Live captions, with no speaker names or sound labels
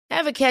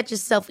Ever catch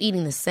yourself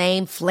eating the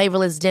same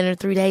flavorless dinner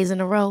 3 days in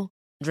a row?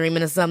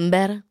 Dreaming of something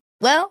better?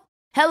 Well,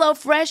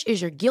 HelloFresh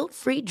is your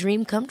guilt-free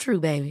dream come true,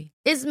 baby.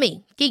 It's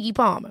me, Keke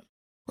Palmer.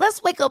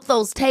 Let's wake up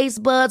those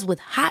taste buds with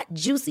hot,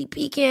 juicy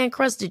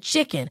pecan-crusted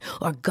chicken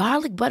or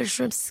garlic butter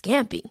shrimp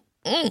scampi.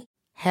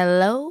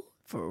 Hello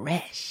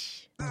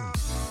Fresh.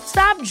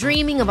 Stop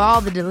dreaming of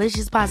all the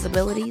delicious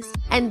possibilities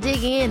and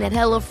dig in at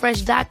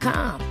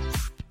HelloFresh.com.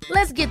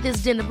 Let's get this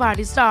dinner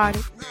party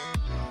started.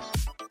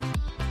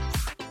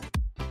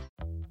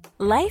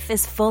 Life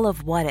is full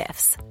of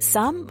what-ifs.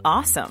 Some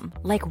awesome,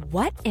 like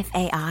what if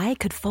AI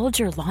could fold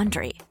your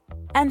laundry?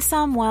 And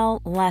some,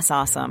 well, less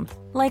awesome,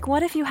 like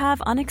what if you have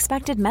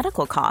unexpected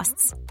medical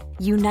costs?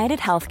 United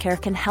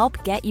Healthcare can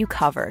help get you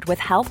covered with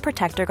Health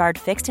Protector Guard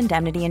fixed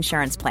indemnity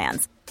insurance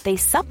plans. They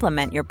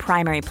supplement your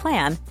primary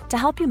plan to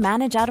help you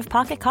manage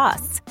out-of-pocket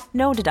costs.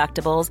 No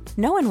deductibles,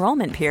 no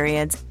enrollment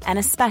periods, and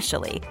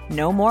especially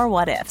no more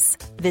what-ifs.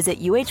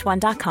 Visit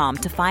uh1.com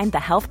to find the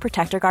Health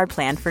Protector Guard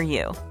plan for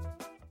you.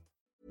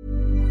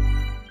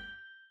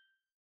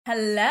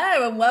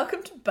 Hello and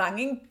welcome to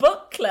Banging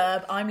Book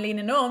Club. I'm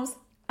Lena Norms.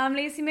 I'm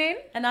Lucy Moon.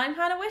 And I'm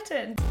Hannah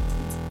Witten.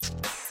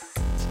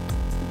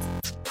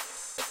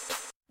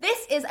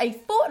 This is a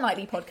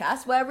fortnightly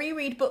podcast where we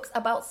read books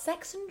about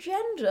sex and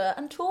gender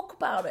and talk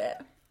about it.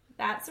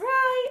 That's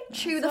right.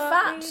 Chew the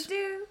fat. We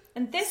do.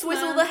 And this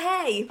Swizzle month... the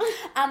hay.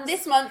 And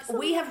this month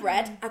we have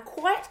read A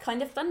Quiet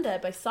Kind of Thunder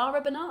by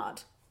Sarah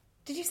Bernard.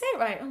 Did you say it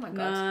right? Oh my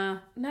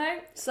god. No.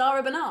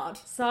 Sarah Bernard.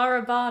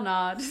 Sarah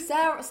Barnard.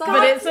 Sarah.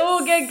 But it's all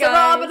good, guys.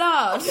 Sarah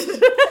Bernard.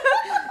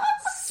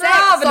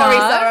 Sarah Bernard. Sorry,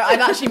 Sarah.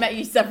 I've actually met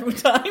you several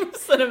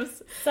times.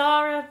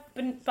 Sarah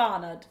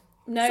Barnard.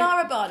 No.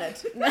 Sarah Barnard.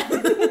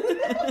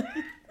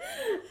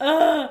 How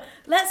are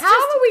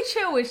we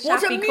chill with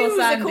What a Shafi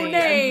musical Khorsandi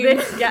name. and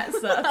this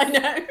gets us? I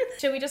know.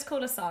 Shall we just call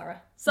her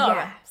Sarah? Sarah.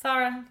 Yeah.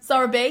 Sarah.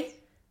 Sarah B.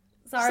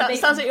 Sarah B.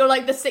 Sounds like you're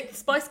like the sixth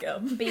Spice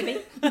Girl.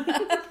 BB.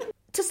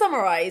 To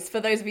summarise, for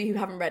those of you who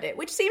haven't read it,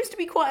 which seems to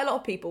be quite a lot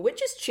of people, which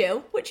is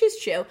chill, but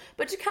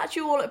to catch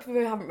you all up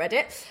who haven't read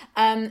it,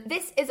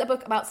 this is a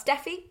book about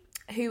Steffi,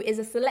 who is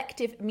a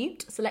selective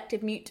mute.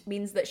 Selective mute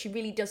means that she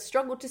really does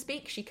struggle to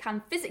speak. She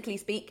can physically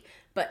speak,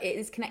 but it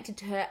is connected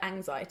to her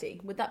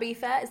anxiety. Would that be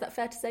fair? Is that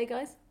fair to say,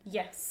 guys?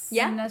 Yes.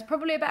 Yeah? And there's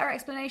probably a better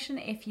explanation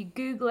if you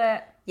Google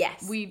it.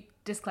 Yes.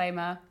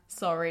 Disclaimer,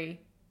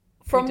 sorry.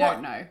 From we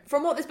don't know.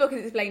 From what this book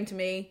has explained to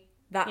me,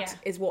 that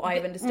is what I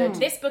have understood.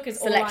 This book is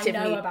Selective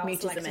all I know about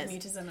mutism selective is.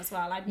 mutism as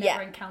well. I'd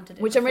never encountered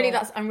it Which before.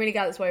 I'm really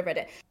glad that's why I read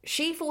it.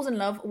 She falls in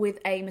love with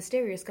a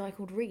mysterious guy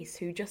called Reese,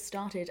 who just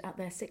started at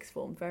their sixth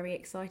form. Very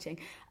exciting.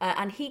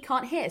 And he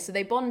can't hear, so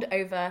they bond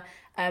over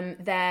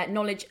their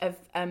knowledge of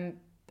I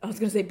was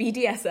going to say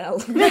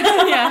BDSL.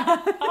 Yeah.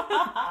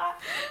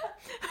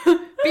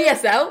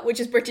 BSL, which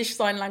is British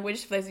Sign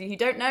Language, for those of you who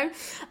don't know.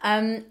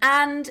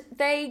 And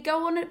they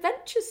go on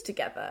adventures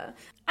together.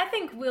 I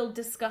think we'll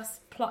discuss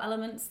plot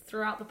elements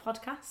throughout the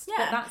podcast. Yeah,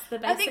 but that's the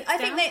basics. I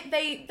think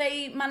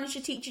they manage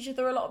to teach each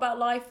other a lot about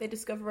life. They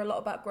discover a lot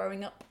about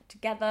growing up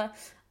together,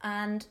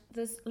 and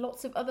there's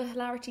lots of other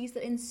hilarities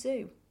that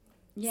ensue.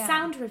 Yeah.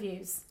 Sound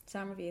reviews.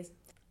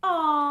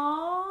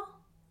 Aww,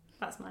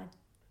 that's mine.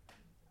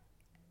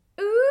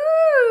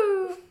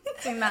 Ooh, I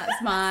think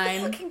that's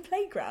mine. Fucking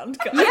playground,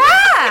 guys.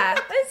 Yeah,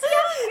 it's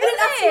young. I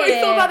didn't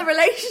actually thought about the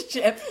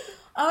relationship.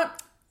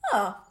 That's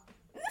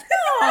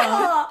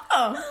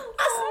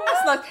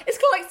nice. It's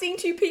kind of like seeing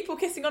two people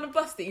kissing on a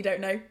bus that you don't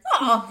know.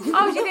 Oh, do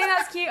you think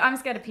that's cute? I'm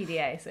scared of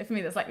PDA, so for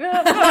me that's like...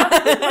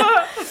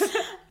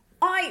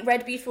 I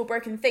read Beautiful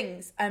Broken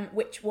Things,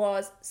 which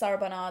was Sarah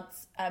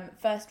Bernard's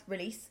first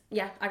release.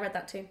 Yeah, I read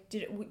that too.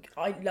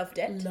 I loved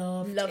it.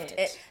 Loved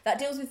it. That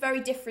deals with very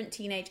different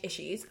teenage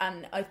issues,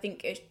 and I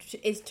think it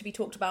is to be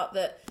talked about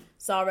that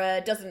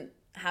Sarah doesn't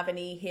have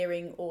any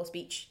hearing or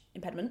speech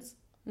impediments.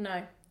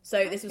 No.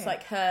 So this was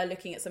like her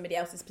looking at somebody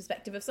else's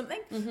perspective of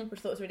something, which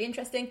I thought was really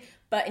interesting.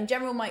 But in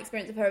general, my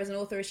experience of her as an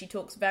author is she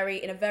talks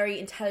in a very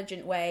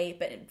intelligent way,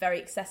 but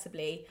very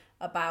accessibly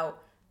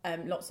about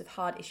lots of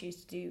hard issues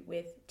to do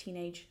with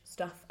teenage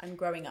stuff and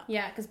growing up.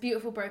 Yeah, because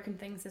Beautiful Broken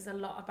Things is a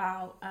lot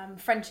about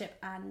friendship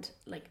and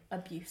like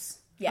abuse.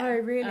 Yeah. Oh,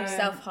 really?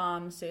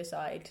 Self-harm,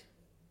 suicide.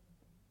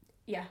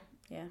 Yeah.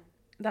 Yeah.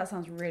 That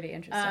sounds really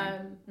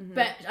interesting.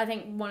 But I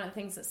think one of the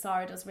things that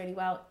Sarah does really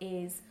well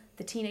is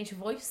the teenage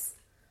voice.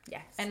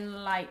 Yes.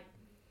 And like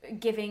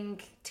giving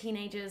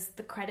teenagers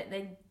the credit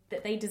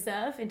that they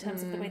deserve in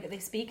terms of the way that they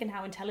speak and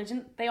how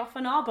intelligent they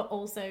often are, but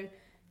also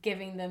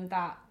giving them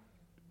that,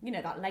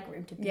 that leg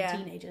room to be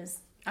teenagers.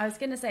 I was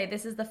going to say,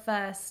 this is the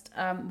first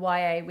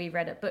YA we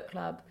read at book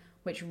club,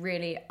 which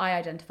really I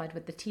identified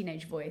with the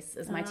teenage voice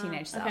as my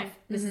teenage self. Okay.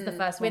 This is the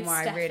first one With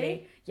where Steffi? I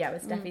really,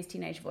 with Steffi's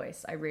teenage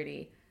voice, I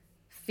really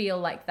feel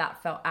like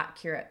that felt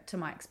accurate to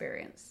my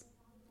experience.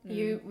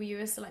 Were you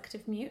a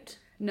selective mute?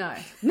 No.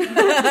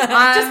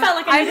 Just felt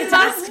like I needed to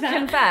ask that.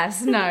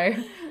 Confess, no.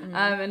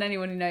 And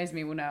anyone who knows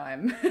me will know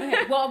I'm.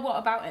 Okay, what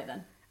about it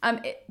then?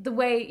 The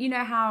way, you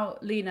know how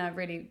Lena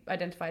really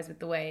identifies with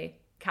the way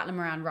Caitlin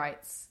Moran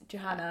writes.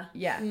 Johanna.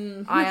 Yeah.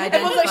 Everyone's I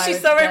identify like, she's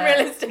with so the-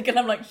 unrealistic, and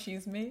I'm like,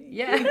 she's me.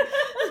 Yeah.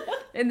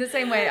 In the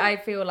same way, I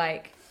feel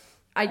like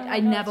I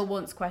never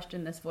once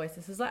questioned this voice.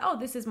 This is like, oh,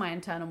 this is my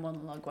internal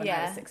monologue when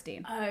I was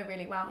 16. Oh,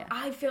 really? Wow. Yeah.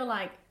 I feel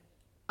like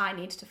I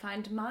need to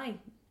find mine.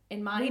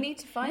 In mine. We need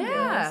to find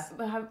Yeah.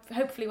 yours.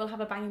 Hopefully we'll have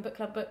a banging book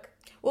club book.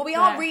 Well, we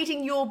are Yeah.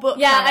 reading your book.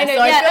 Yeah, now, I know.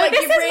 So Yeah, I feel like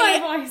this you've is really,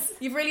 my voice.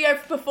 you've really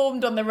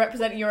overperformed on the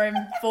representing your own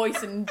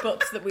voice and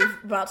books that we're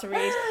about to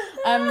read.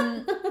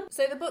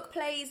 So the book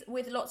plays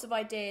with lots of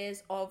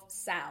ideas of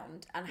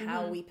sound and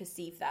how we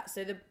perceive that.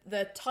 So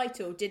the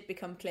title did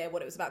become clear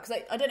what it was about,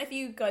 because I don't know if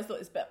you guys thought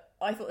this, but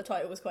I thought the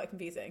title was quite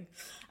confusing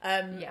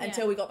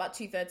until we got about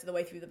 2/3 of the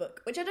way through the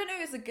book, which I don't know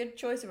is a good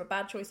choice or a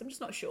bad choice. I'm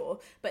just not sure.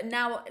 But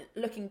now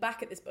looking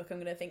back at this book, I'm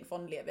going to think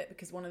fondly of it,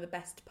 because one of the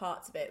best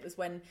parts of it was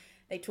when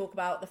they talk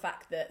about the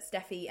fact that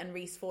Steffi and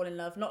Reese fall in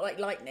love, not like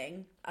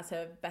lightning, as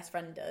her best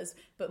friend does,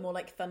 but more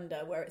like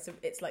thunder, where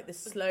it's like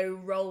this slow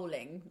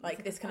rolling,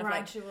 like this kind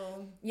Gradual. of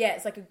like... Yeah,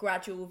 it's like a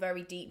gradual,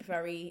 very deep,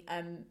 very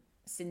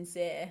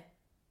sincere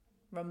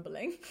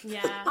rumbling. Yeah.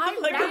 I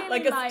like really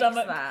like a liked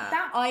stomach.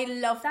 that. I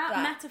love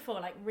that. metaphor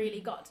like really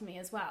got to me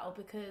as well,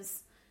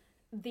 because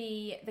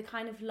the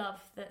kind of love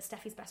that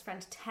Steffi's best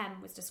friend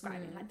Tem was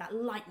describing, like that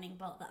lightning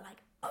bolt, that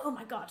like, oh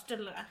my god,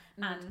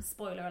 and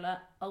spoiler alert,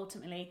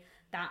 ultimately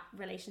that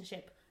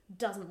relationship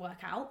doesn't work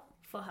out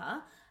for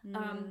her.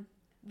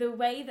 The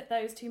way that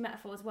those two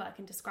metaphors work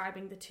in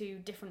describing the two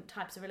different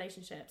types of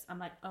relationships, I'm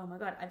like, oh my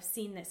god, I've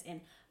seen this in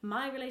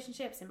my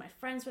relationships, in my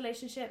friends'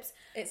 relationships.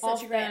 It's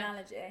such a great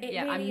analogy. It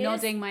Yeah, really I'm is.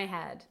 nodding my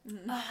head.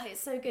 Oh,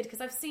 it's so good,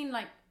 because I've seen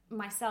like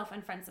myself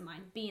and friends of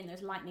mine be in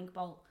those lightning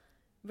bolt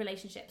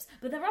relationships,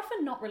 but they're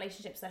often not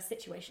relationships, they're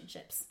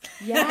situationships.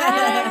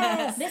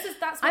 Yes.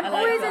 That's I'm what I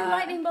always that. in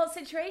lightning bolt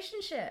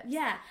situationship.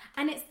 Yeah,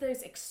 and it's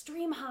those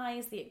extreme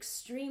highs, the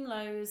extreme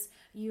lows.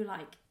 You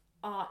like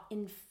are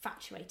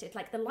infatuated.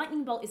 Like the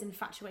lightning bolt is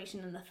infatuation,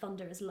 and the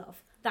thunder is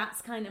love.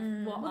 That's kind of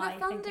what Well, I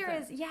the think thunder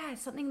of it.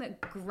 is, something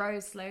that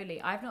grows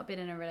slowly. I've not been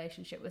in a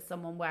relationship with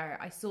someone where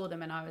I saw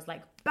them and I was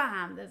like,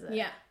 bam, there's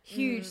a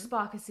huge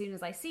spark as soon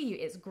as I see you.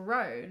 It's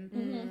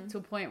grown to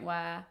a point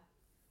where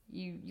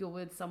you're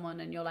with someone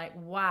and you're like,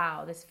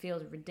 wow, this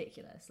feels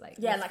ridiculous. Like,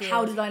 Yeah, this like feels...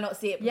 how did I not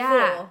see it before?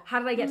 Yeah, how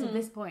did I get to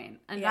this point?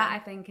 And that I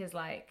think is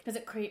like... Because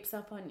it creeps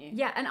up on you.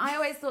 Yeah, and I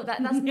always thought that's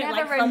never...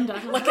 like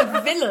thunder. Like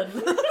a villain.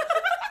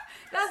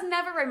 That's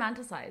never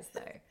romanticized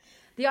though.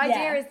 The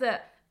idea is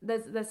that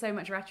there's so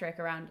much rhetoric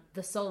around the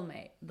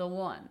soulmate, the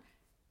one.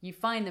 You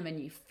find them and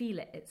you feel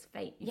it. It's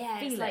fate. You Yeah,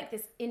 feel it's it. like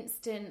this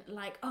instant,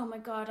 like, oh my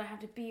god, I have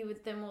to be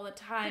with them all the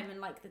time, and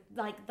like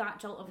that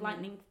jolt of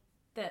lightning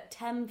that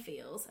Tem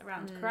feels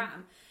around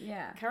Karam.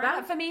 Yeah. Karam.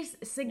 That for me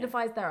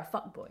signifies they're a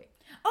fuckboy.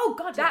 Oh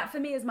god, That for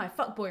me is my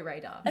fuckboy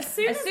radar. As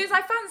soon as as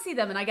I fancy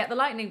them and I get the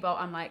lightning bolt,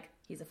 I'm like,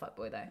 he's a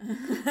fuckboy though.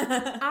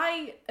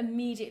 I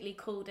immediately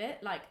called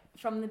it, like,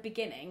 from the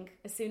beginning,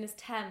 as soon as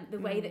Tem, the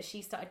way that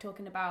she started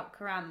talking about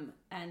Karam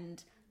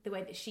and the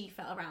way that she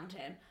felt around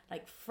him,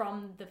 like,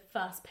 from the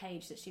first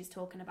page that she's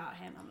talking about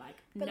him, I'm like,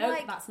 But, nope,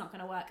 like- that's not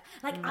going to work.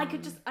 Like, I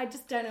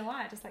just don't know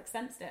why, I just, like,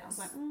 sensed it. I was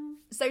like,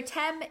 So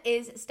Tem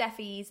is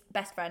Steffi's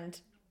best friend.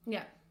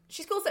 yeah,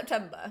 She's called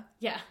September,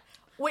 yeah.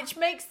 which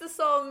makes the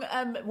song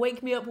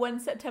Wake Me Up When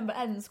September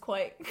Ends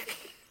quite...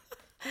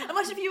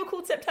 Imagine if you were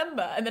called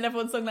September and then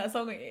everyone sung that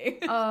song at you.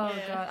 Oh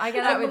god, I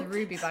get that with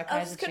Ruby by I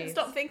Kaiser just couldn't Chiefs.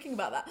 stop thinking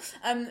about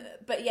that.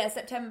 But yeah,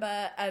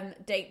 September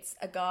dates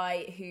a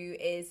guy who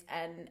is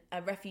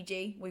a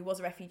refugee. Well, he was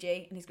a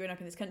refugee and he's grown up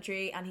in this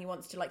country and he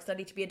wants to like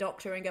study to be a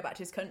doctor and go back to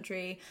his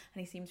country,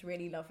 and he seems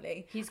really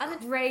lovely. He's and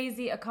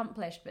crazy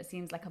accomplished, but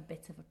seems like a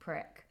bit of a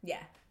prick.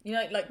 yeah, you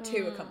know, like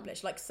too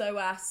accomplished, like so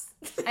ass.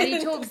 And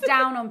he talks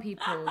down on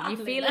people. You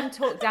feel him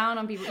talk down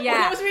on people. Yeah.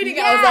 When I was reading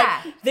it, I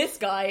was like, this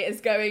guy is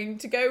going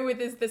to go with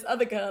this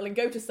other girl and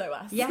go to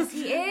SOAS. Yes,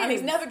 he is. And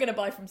he's never going to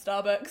buy from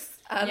Starbucks.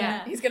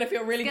 Yeah. He's going to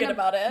feel really Gonna good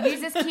about it.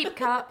 Use his keep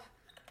cup.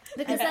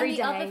 Because Every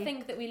then the day. other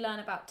thing that we learn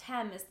about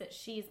Tem is that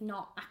she's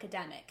not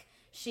academic.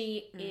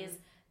 She is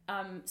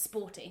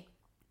sporty.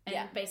 And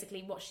Yeah.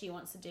 basically what she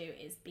wants to do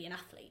is be an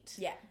athlete.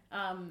 Yeah.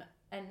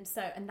 And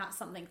that's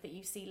something that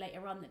you see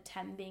later on that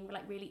Tem being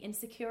like really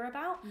insecure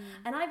about.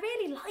 And I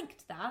really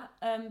liked that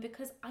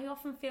because I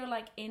often feel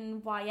like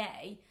in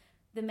YA,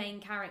 the main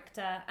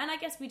character, and I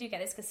guess we do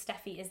get this because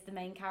Steffi is the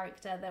main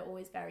character, they're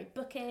always very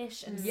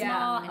bookish and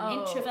smart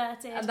and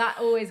introverted. And that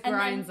always And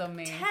grinds then on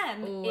me.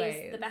 Tem Always.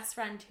 is the best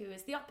friend who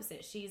is the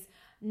opposite. She's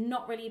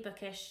not really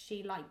bookish.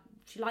 She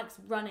likes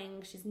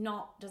running. She's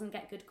doesn't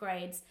get good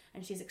grades,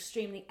 and she's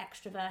extremely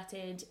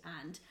extroverted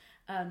and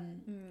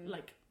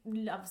like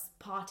loves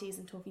parties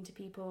and talking to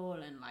people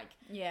and like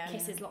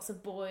kisses lots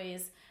of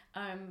boys.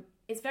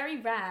 It's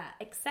very rare,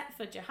 except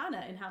for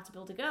Johanna in How to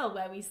Build a Girl,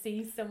 where we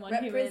see someone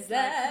who is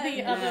like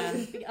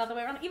the other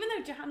way around. Even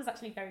though Johanna's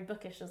actually very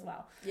bookish as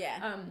well.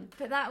 Yeah.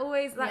 But that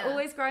always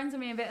grinds on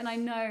me a bit, and I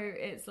know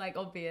it's like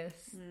obvious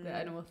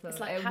that an author, It's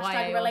like a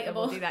hashtag YA author relatable.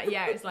 will do that.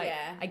 Yeah, it's like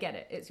Yeah. I get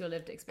it. It's your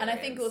lived And experience.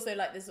 I think also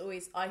like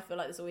I feel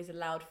like there's always a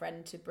loud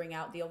friend to bring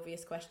out the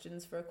obvious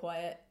questions for a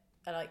quiet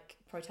like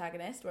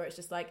protagonist, where it's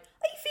just like, are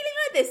you feeling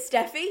like this,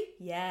 Steffi?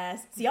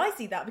 Yes. See, I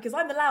see that because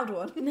I'm the loud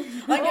one.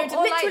 I'm going to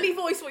literally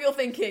voice what you're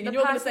thinking, and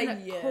you're going to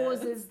say, yeah.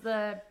 Causes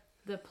the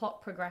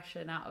plot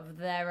progression out of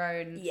their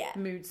own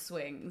mood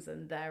swings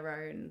and their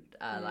own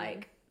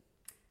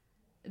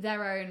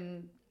their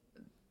own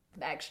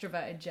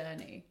extroverted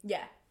journey.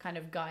 Yeah. Kind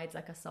of guides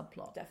like a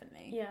subplot.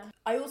 Definitely. Yeah.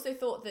 I also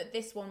thought that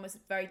this one was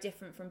very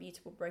different from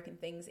Beautiful Broken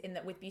Things, in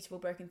that with Beautiful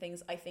Broken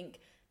Things, I think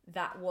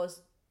it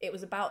was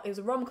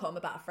a rom-com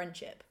about a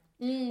friendship.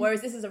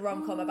 Whereas this is a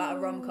rom-com about a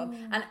rom-com.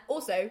 And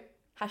also,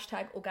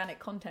 #organic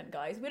content,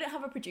 guys. We don't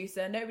have a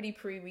producer. Nobody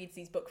pre-reads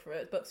these books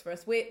for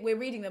us. We're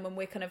reading them, and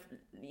we're kind of,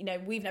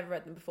 we've never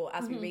read them before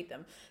as we read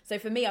them. So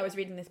for me, I was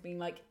reading this being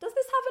like, does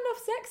this have enough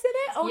sex in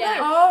it? Oh yeah.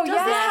 no.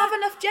 Does this have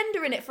enough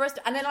gender in it for us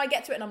to... And then I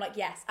get to it and I'm like,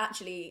 yes,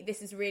 actually,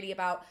 this is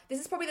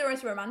probably the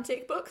most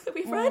romantic book that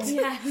we've read.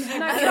 Yeah.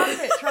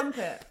 No,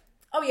 Trumpet.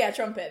 Oh yeah,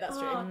 Trumpet, that's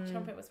true.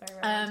 Trumpet was very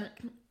romantic.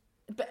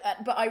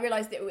 But I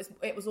realised that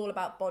it was all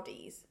about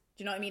bodies.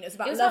 Do you know what I mean? It was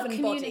about love and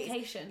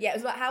communication. bodies. Yeah, it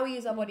was about how we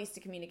use our bodies to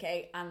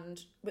communicate,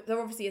 and there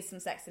obviously is some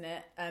sex in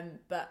it.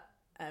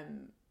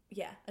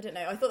 Yeah, I don't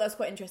know. I thought that was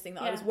quite interesting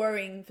that I was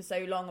worrying for so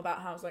long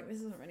about how I was like, this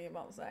isn't really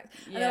about sex.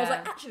 And then I was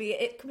like, actually,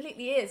 it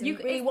completely is. And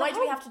really, why do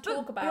we have to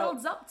talk about...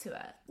 builds up to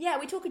it. Yeah,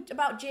 we talk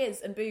about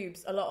jizz and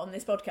boobs a lot on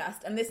this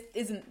podcast, and this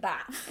isn't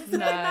that. It's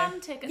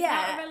romantic. It's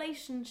about a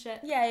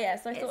relationship. Yeah.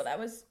 So I thought that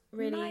was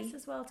really... nice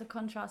as well to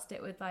contrast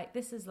it with, like,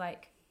 this is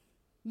like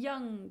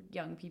young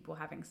people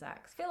having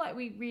sex. I feel like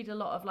we read a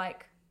lot of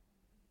like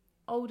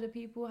older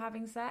people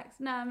having sex.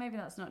 No, maybe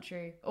that's not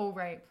true. Or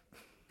rape.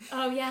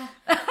 Oh yeah.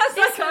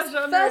 This was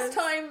first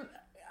time,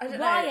 I don't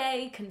know.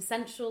 YA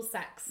consensual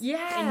sex.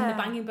 Yeah. In the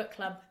Banging Book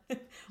Club.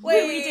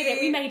 We did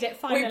it. We made it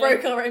finally. We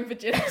broke our own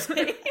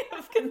virginity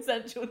of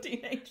consensual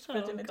teenage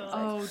virginity.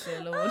 Oh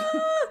dear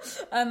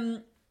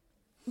Lord.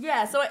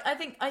 Yeah, so I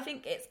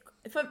think it's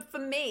for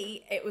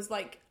me it was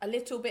like a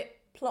little bit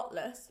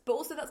plotless, but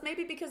also that's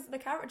maybe because the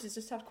characters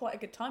just had quite a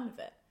good time with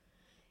it.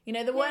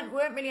 There weren't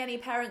really any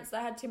parents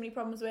that I had too many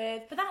problems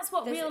with. But that's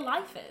what real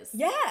life is.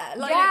 Yeah,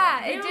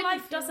 real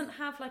life doesn't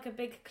have like a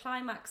big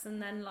climax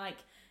and then like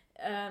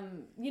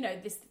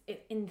this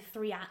in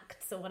 3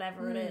 acts or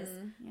whatever it is.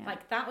 Yeah.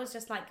 Like that was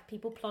just like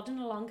people plodding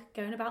along,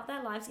 going about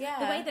their lives. Yeah.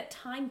 The way that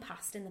time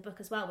passed in the book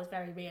as well was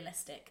very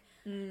realistic.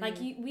 Like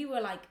we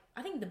were like,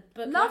 I think the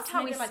book loved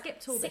how we like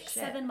skipped all this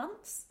shit. 6-7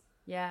 months.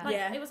 Yeah. Like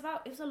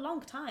it was a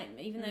long time,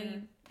 even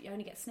though you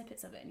only get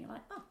snippets of it, and you're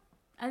like, oh.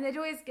 And they'd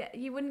always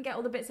you wouldn't get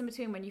all the bits in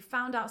between when you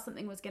found out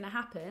something was going to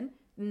happen.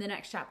 In the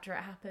next chapter,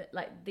 it happened,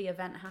 like the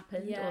event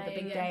happened, or the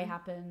big day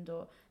happened,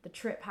 or the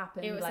trip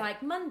happened. It was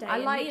like Monday,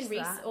 and me and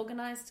Reese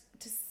organised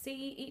to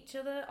see each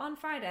other on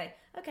Friday.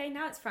 Okay,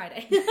 now it's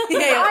Friday.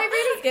 I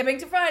really skipping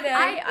to Friday.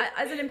 I,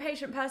 as an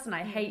impatient person,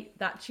 I hate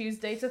that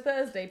Tuesday to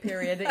Thursday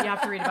period that you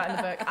have to read about in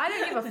the book. I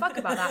don't give a fuck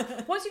about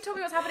that. Once you told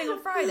me what's happening on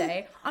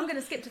Friday, I'm going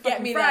to skip to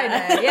fucking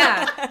Friday.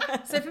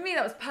 Yeah. So for me,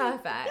 that was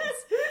perfect.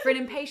 For an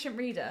impatient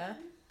reader,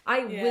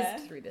 I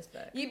whizzed through this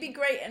book. You'd be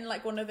great in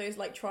like one of those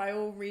like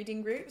trial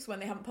reading groups when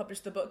they haven't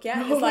published the book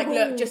yet. It's like,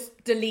 look,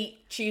 just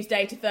delete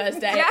Tuesday to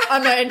Thursday. Yeah.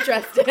 I'm not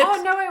interested.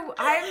 Oh no,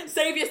 I'm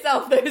save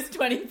yourself those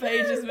 20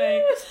 pages,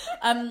 mate.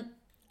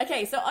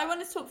 Okay, so I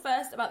want to talk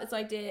first about this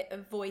idea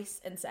of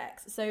voice and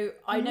sex. So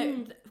I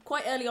know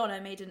quite early on I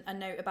made a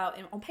note about,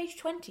 on page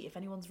 20, if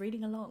anyone's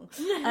reading along,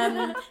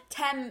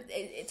 Tem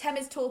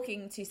is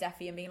talking to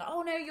Steffi and being like,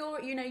 oh no,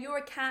 you're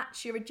a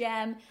catch, you're a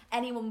gem,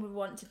 anyone would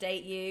want to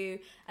date you.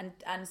 And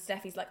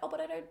Steffi's like, oh,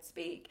 but I don't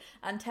speak.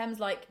 And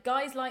Tem's like,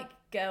 guys like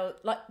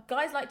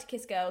to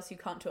kiss girls who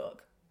can't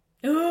talk.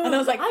 And I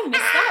was like, I missed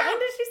that. When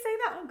did she say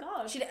that? Oh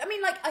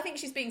god. I think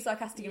she's being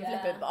sarcastic and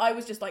flippant, but I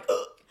was just like,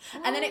 ugh.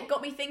 And then it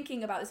got me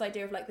thinking about this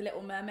idea of like the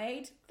Little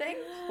Mermaid thing,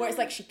 where it's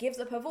like she gives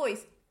up her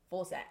voice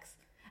for sex,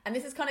 and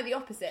this is kind of the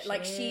opposite.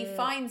 Like she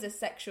finds a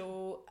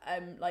sexual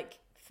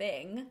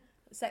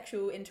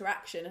sexual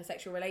interaction, a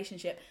sexual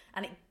relationship,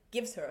 and it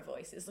gives her a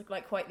voice. It's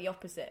like quite the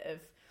opposite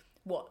of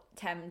what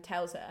Tem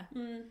tells her,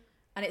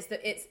 and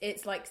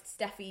it's like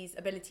Steffi's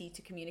ability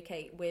to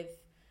communicate with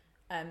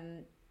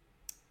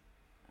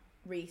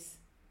Reese,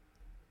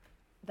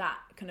 that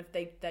kind of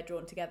they're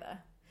drawn together,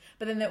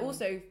 but then they're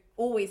also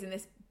always in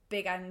this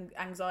big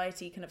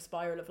anxiety kind of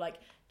spiral of like,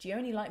 do you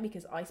only like me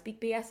because I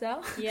speak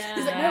BSL? Yeah.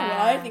 He's like, no,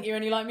 well, I think you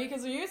only like me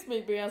because you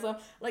speak BSL.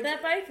 Like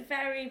they're both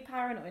very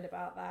paranoid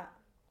about that.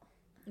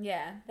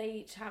 Yeah, they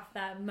each have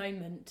their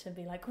moment to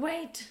be like,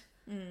 wait,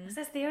 is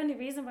this the only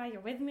reason why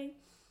you're with me?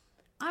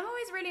 I'm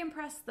always really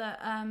impressed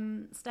that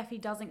Steffi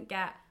doesn't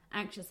get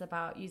anxious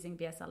about using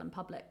BSL in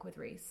public with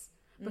Reese,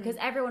 because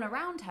everyone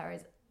around her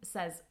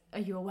says, are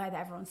you aware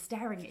that everyone's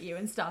staring at you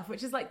and stuff,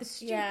 which is like the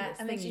stupidest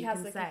and thing then she you has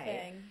can like say. a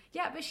thing.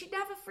 Yeah, but she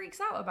never freaks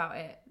out about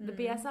it, the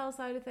BSL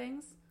side of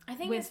things. I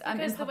think it's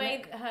because the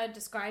way her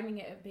describing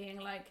it of being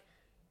like,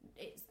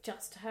 it's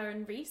just her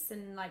and Reese,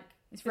 and like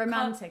it's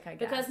romantic, I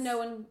guess, because no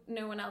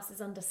one else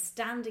is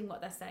understanding what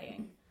they're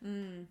saying.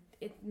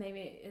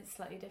 Maybe it's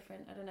slightly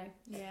different, I don't know.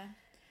 Yeah.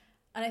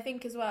 And I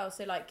think as well,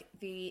 so like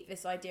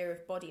this idea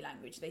of body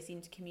language, they seem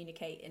to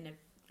communicate in a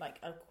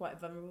quite a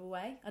vulnerable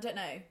way. I don't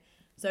know.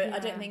 So I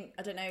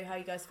don't know how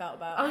you guys felt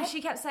about it. Oh,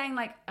 she kept saying,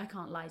 like, I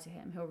can't lie to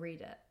him. He'll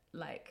read it.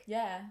 Like,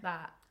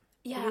 that.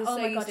 Yeah, oh so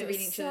my used God, to it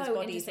reading was each other's so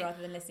bodies interesting.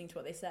 rather than listening to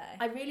what they say.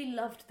 I really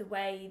loved the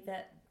way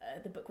that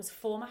the book was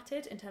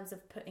formatted in terms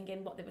of putting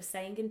in what they were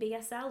saying in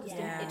BSL,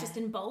 just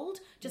in bold,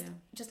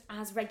 just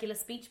as regular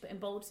speech, but in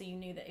bold, so you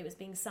knew that it was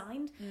being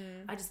signed.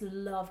 I just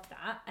loved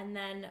that. And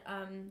then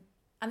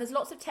and there's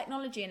lots of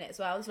technology in it as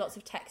well. There's lots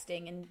of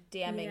texting and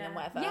DMing and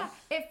whatever. Yeah,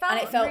 it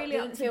felt really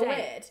didn't feel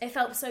weird. it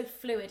felt so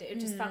fluid. It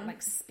just felt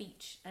like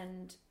speech,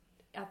 and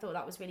I thought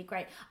that was really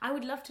great. I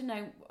would love to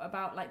know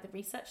about like the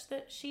research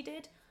that she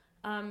did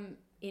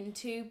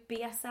into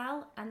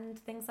BSL and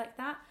things like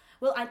that.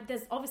 Well,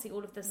 there's obviously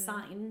all of the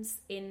signs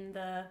in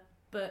the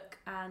book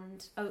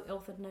and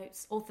author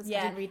notes. I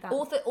didn't read that.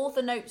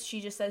 Author notes. She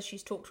just says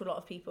she's talked to a lot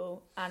of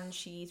people and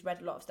she's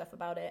read a lot of stuff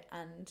about it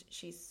and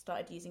she's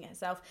started using it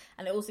herself.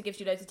 And it also gives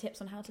you loads of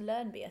tips on how to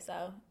learn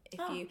BSL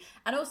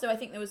And also, I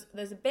think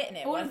there's a bit in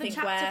it. All where of I the think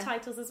chapter where,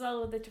 titles as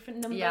well, with the different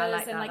numbers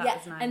like and that. like That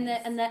was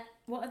nice. and the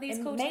what are these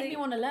it called? made me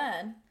want to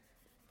learn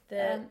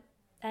the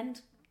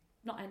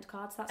not end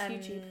cards. That's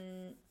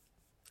YouTube.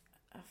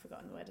 I've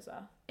forgotten the word as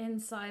well.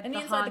 Inside In the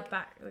the inside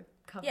hardback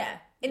cover. Yeah,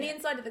 in the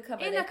inside of the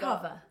cover. In a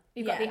cover.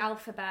 You've got the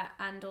alphabet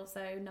and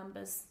also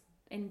numbers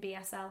in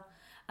BSL.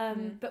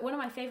 But one of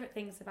my favourite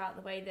things about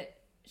the way that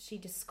she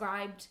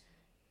described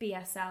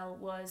BSL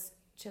was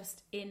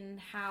just in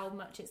how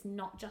much it's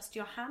not just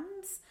your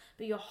hands,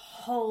 but your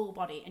whole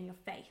body and your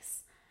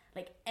face.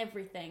 Like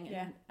everything.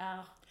 And,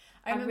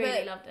 I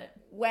really loved it.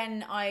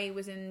 When I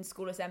was in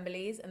school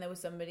assemblies and there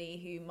was somebody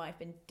who might have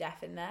been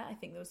deaf in there, I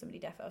think there was somebody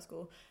deaf at our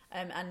school,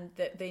 and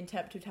the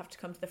interpreter would have to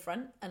come to the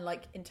front and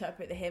like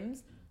interpret the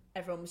hymns.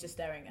 Everyone was just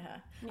staring at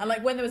her. And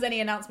like when there was any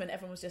announcement,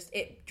 everyone was just,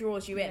 it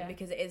draws you in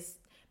because it is,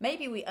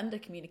 maybe we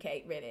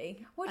under-communicate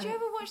really. Would you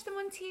ever watch them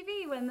on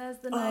TV when there's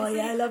the Oh noise?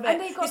 yeah, I love it.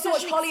 And they've got used to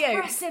watch such an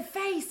Hollyoaks. expressive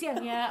face.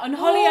 Yeah, on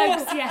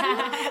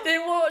Hollyoaks, They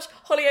watch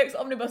Hollyoaks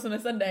Omnibus on a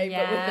Sunday,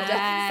 but with the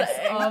deaf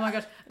setting. Oh my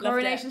gosh. Loved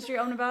Coronation it. Street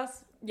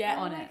Omnibus. Yeah.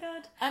 On oh my it.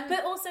 God.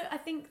 But also, I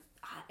think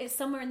it's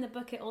somewhere in the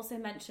book it also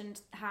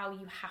mentioned how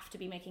you have to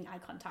be making eye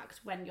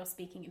contact when you're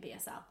speaking in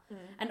BSL.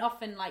 And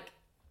often, like,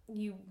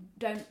 you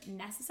don't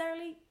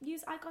necessarily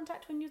use eye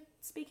contact when you're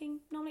speaking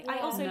normally. I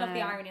also love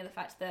the irony of the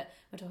fact that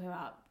we're talking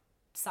about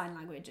sign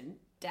language and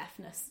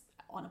deafness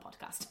on a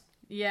podcast.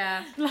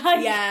 Yeah.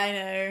 Like,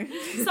 Yeah, I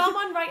know.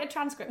 someone write a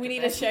transcript. We of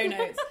need this. a show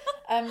notes.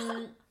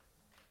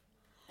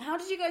 How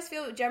did you guys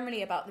feel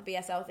generally about the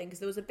BSL thing? Because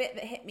there was a bit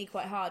that hit me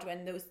quite hard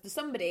when there was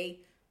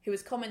somebody who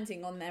was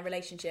commenting on their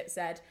relationship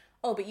said,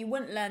 "Oh, but you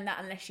wouldn't learn that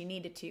unless you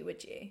needed to,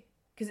 would you?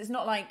 Because it's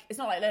not like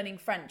learning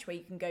French where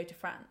you can go to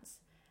France.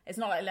 It's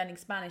not like learning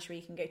Spanish where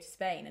you can go to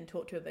Spain and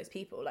talk to those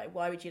people. Like,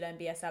 why would you learn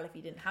BSL if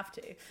you didn't have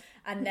to?"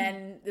 And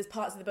then there's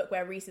parts of the book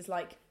where Reese is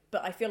like,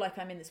 "But I feel like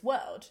I'm in this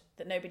world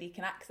that nobody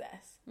can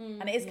access."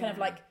 And it is kind of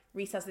like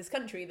Reese has this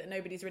country that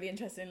nobody's really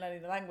interested in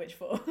learning the language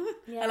for.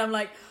 And I'm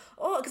like,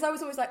 oh, because I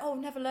was always like, oh,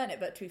 never learn it.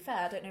 But to be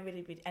fair, I don't know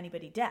really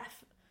anybody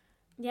deaf.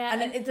 Yeah. And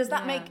then does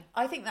that make,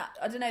 I think that,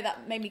 I don't know,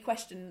 that made me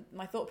question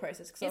my thought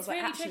process. Because I was It's like,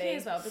 really actually, tricky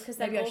as well because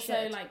maybe they're I also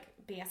should.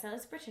 like BSL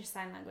is British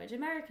Sign Language,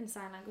 American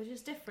Sign Language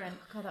is different.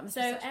 God, that must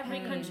so be such every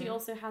pain. country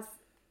also has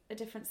a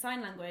different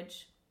sign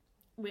language,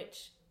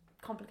 which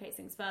complicates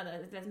things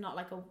further. There's not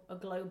like a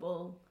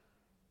global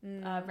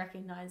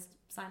recognised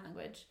sign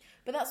language.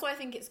 But that's why I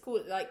think it's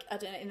cool. Like, I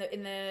don't know,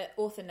 in the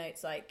author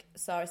notes, like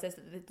Sarah says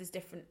that there's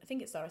different. I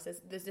think it's Sarah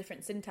says there's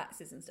different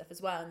syntaxes and stuff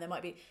as well. And there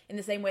might be, in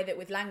the same way that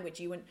with language,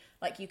 you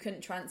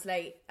couldn't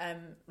translate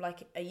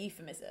like a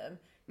euphemism.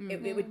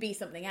 It would be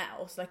something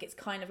else. Like, it's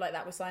kind of like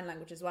that with sign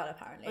language as well.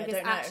 Apparently, Like I don't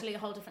it's know. actually a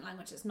whole different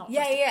language. It's not.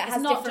 Yeah, just, yeah, it it's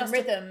has not different just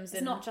rhythms It's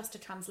and- not just a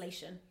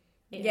translation.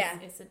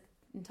 It's an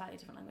entirely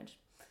different language.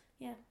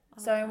 Yeah.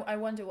 So I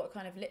wonder what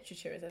kind of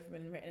literature has ever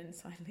been written in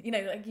sign. You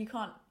know, like you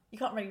can't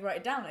really write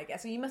it down. I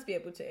guess, so you must be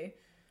able to.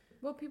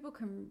 Well, people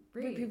can But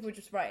read. people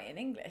just write it in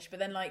English, but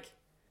then like,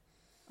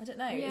 I don't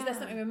know. Is there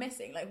something we're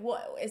missing? Like,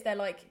 what is there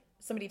like?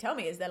 Somebody tell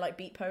me. Is there like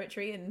beat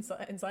poetry in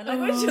sign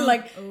language?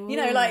 Like, you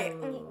know, like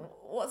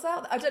what's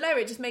out there? I don't know.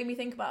 It just made me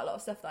think about a lot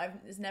of stuff that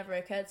has never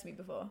occurred to me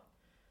before.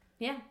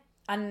 Yeah.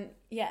 And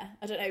yeah,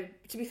 I don't know.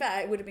 To be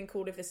fair, it would have been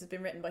cool if this has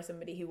been written by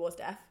somebody who was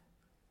deaf.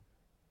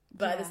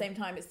 But at the same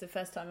time, it's the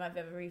first time I've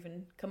ever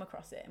even come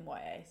across it in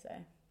YA. So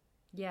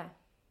Yeah,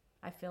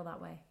 I feel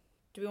that way.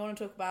 do we want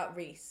to talk about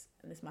Reese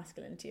and this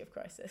masculinity of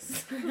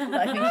crisis that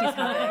I think he's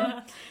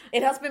having?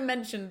 It has been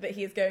mentioned that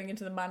he is going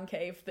into the man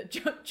cave that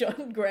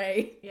John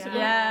Gray taught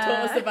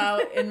us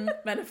about in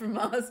Men Are From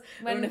Mars,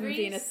 Women Are From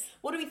Venus.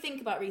 What do we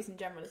think about Reese in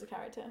general as a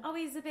character? Oh,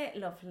 he's a bit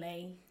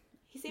lovely.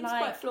 He seems like-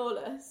 quite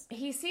flawless.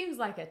 He seems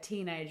like a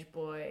teenage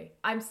boy.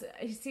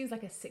 He seems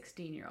like a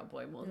 16-year-old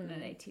boy more than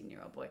an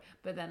 18-year-old boy.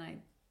 But then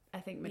I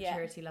think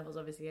maturity levels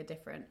obviously are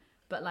different.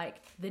 But like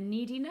the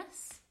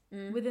neediness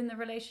within the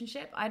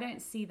relationship, I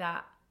don't see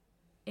that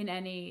in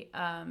any.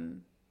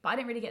 But I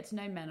didn't really get to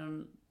know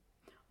men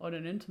on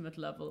an intimate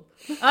level.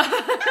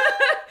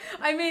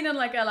 I mean, on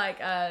like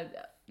a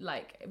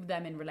like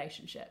them in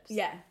relationships.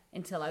 Yeah.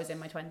 Until I was in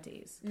my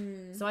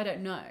 20s. So I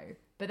don't know.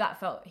 But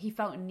he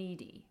felt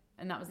needy.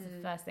 And that was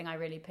the first thing I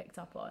really picked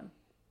up on.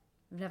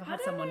 I've never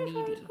had someone needy.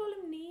 I would call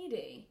him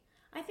needy.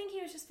 I think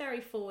he was just very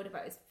forward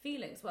about his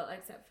feelings. Well,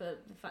 except for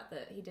the fact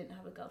that he didn't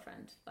have a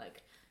girlfriend.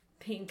 Like,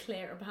 being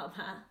clear about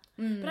that.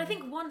 But I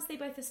think once they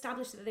both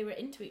established that they were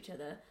into each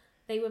other,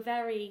 they were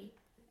very...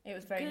 It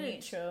was very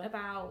mutual.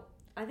 About...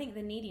 I think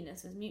the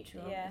neediness was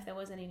mutual, if there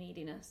was any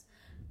neediness.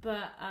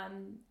 But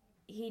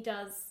he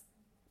does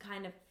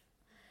kind of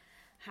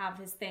have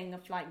his thing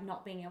of, like,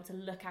 not being able to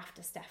look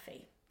after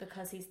Steffi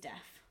because he's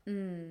deaf.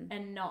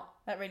 And not...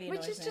 That really annoys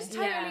me. Which is just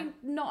totally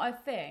not a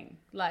thing.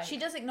 Like, she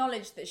does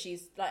acknowledge that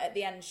she's, like, at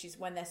the end,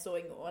 when they're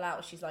sorting it all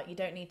out, she's like, you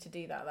don't need to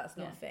do that, that's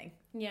not a thing.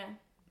 Yeah.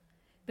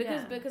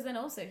 Because then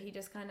also he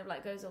just kind of,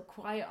 like, goes all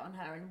quiet on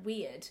her and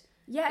weird.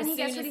 Yeah, and he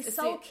gets really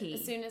sulky.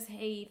 As soon as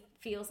he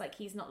feels like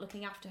he's not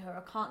looking after her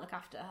or can't look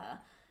after her,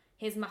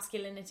 his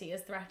masculinity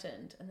is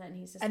threatened, and then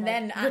he's just and like,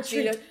 then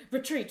actually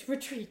retreat.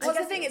 Well,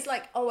 the thing is,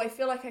 like, I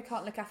feel like I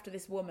can't look after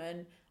this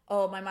woman.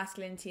 Oh, my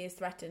masculinity is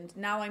threatened.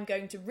 Now I'm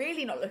going to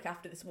really not look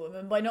after this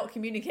woman by not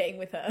communicating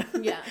with her. Yeah.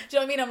 Do you know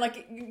what I mean? I'm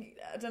like,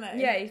 I don't know.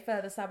 Yeah, he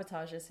further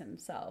sabotages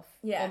himself.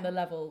 Yeah. On the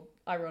level,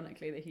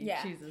 ironically, that he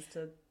chooses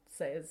to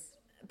say is...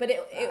 But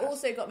it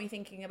also got me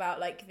thinking about,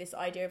 like, this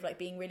idea of, like,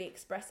 being really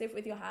expressive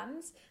with your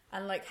hands,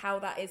 and, like, how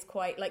that is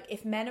quite, like,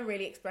 if men are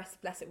really explicit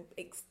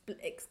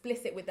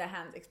with their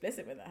hands,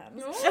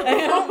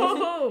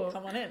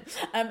 come on in,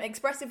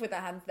 expressive with their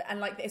hands, and,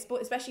 like,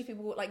 especially if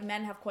people, like,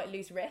 men have quite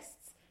loose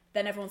wrists,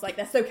 then everyone's like,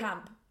 they're so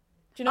camp.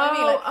 Do you know what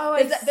I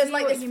mean? Like, there's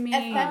like this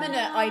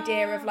effeminate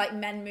idea of, like,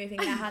 men moving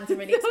their hands in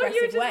really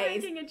expressive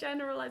ways. You're making a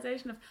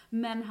generalisation of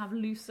men have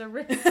looser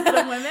wrists than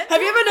women.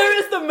 Have you ever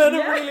noticed that men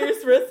have really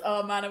loose wrists?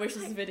 Oh man, I wish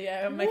this was a video.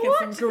 I'm making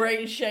some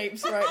great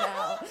shapes right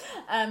now.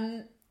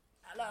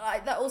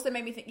 Like, that also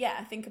made me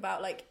think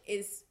about, like,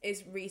 is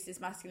Reese's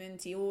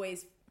masculinity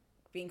always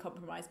being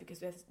compromised because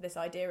there's this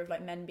idea of,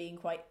 like, men being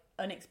quite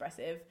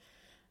unexpressive.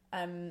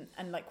 And,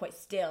 like, quite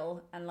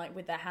still, and, like,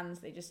 with their hands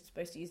they're just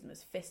supposed to use them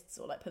as fists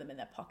or, like, put them in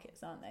their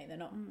pockets, aren't they? They're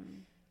not.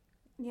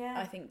 Yeah,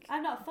 I think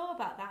I've not thought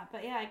about that,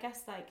 but yeah, I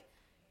guess, like,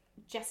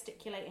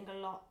 gesticulating a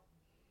lot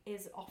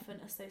is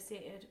often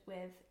associated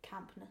with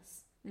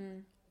campness.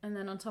 And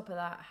then on top of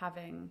that,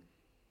 having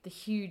the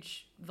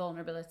huge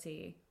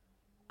vulnerability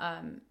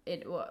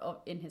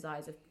in his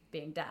eyes of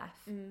being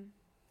deaf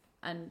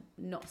and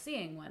not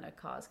seeing when a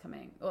car's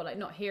coming, or, like,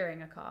 not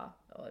hearing a car,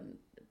 or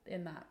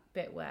in that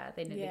bit where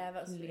they nearly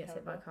get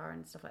hit by a car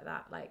and stuff like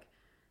that. Like,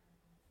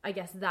 I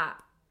guess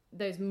that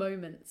those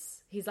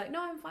moments, he's like,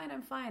 no, I'm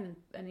fine,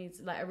 and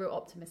he's, like, a real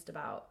optimist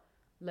about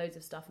loads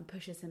of stuff and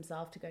pushes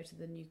himself to go to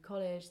the new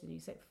college, the new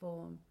sixth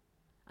form,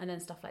 and then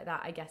stuff like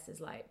that, I guess,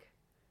 is like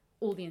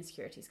all the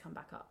insecurities come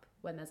back up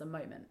when there's a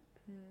moment.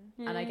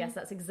 And I guess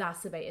that's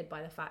exacerbated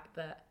by the fact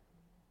that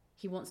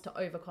he wants to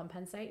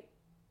overcompensate.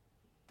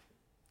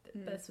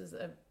 This was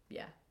no,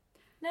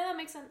 that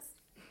makes sense.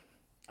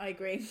 I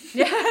agree.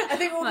 Yeah. I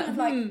think all kind of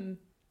like,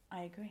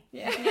 I agree.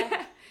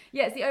 Yeah.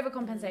 Yeah, it's the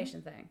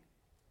overcompensation thing.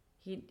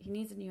 He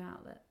needs a new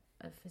outlet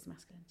of his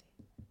masculinity.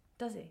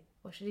 Does he?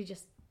 Or should he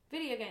just...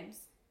 Video games.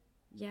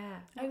 Yeah.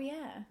 Oh,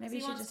 yeah. Maybe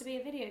he wants to be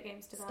a video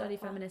games developer. Study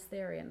feminist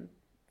theory and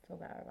feel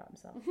better about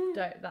himself.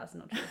 That's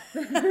not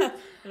true.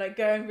 Like,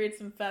 go and read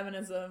some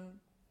feminism.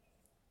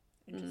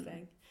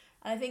 Interesting.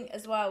 And I think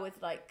as well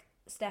with, like,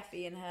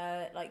 Steffi and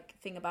her, like,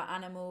 thing about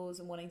animals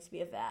and wanting to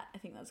be a vet, I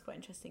think that's quite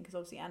interesting because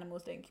obviously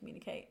animals don't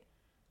communicate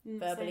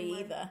verbally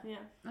either. Yeah.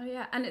 Oh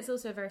yeah, and it's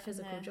also a very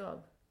physical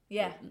job.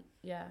 Yeah.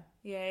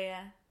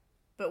 Yeah.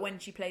 But when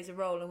she plays a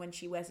role and when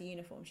she wears a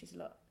uniform, she's a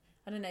lot.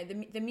 I don't know.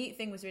 The mute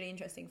thing was really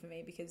interesting for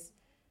me because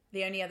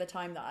the only other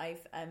time that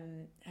I've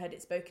heard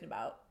it spoken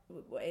about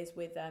is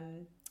with YouTuber.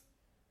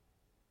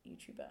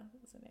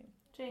 What's her name?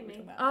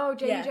 Jamie. Oh,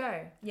 Jamie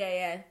Joe.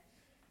 Yeah.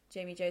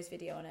 Jamie Joe's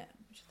video on it,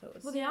 which I thought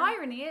was... Well, the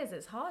irony is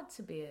it's hard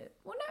to be a...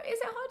 Well, no, is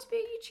it hard to be a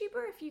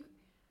YouTuber if you...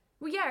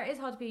 Well, yeah, it is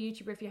hard to be a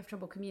YouTuber if you have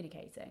trouble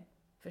communicating,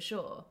 for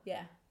sure.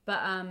 Yeah.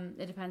 But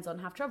it depends on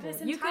have trouble.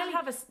 It's You could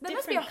have there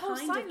must be a whole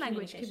kind of sign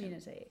language communication.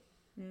 community.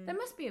 There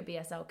must be a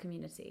BSL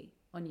community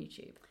on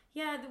YouTube.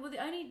 Yeah, well,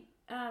 the only...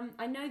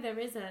 I know there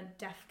is a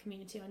deaf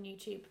community on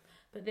YouTube,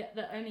 but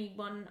the only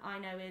one I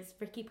know is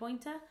Ricky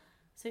Pointer.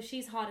 So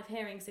she's hard of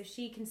hearing, so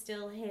she can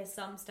still hear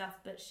some stuff,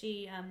 but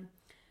she...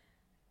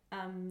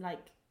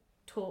 like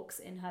talks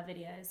in her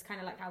videos, kind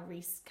of like how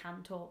Reese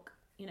can talk,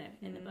 you know,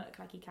 in the book,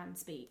 like he can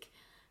speak,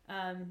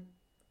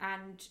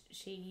 and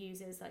she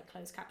uses like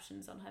closed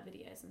captions on her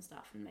videos and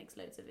stuff, and makes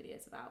loads of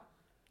videos about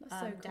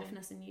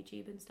deafness and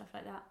YouTube and stuff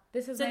like that.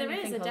 This has made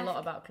me think a lot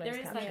about closed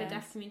captions. There is like a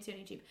deaf community on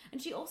YouTube,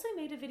 and she also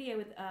made a video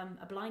with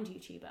a blind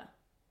YouTuber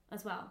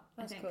as well.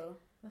 That's I think. cool.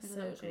 That's So so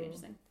that was really cool.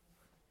 interesting.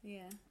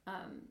 Yeah.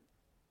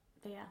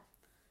 But yeah,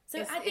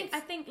 so I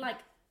think like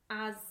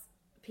as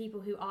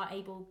people who are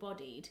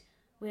able-bodied,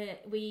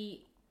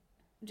 we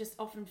just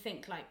often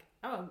think like,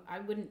 oh, I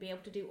wouldn't be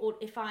able to do, or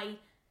if I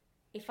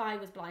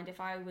was blind,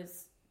 if I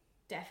was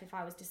deaf, if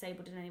I was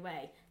disabled in any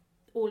way,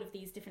 all of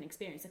these different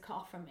experiences are cut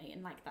off from me,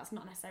 and like that's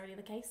not necessarily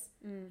the case.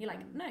 You're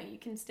like, no, you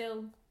can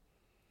still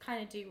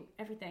kind of do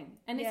everything.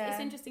 And it's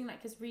interesting,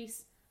 like, because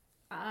Rhys,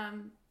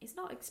 it's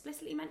not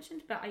explicitly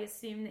mentioned, but I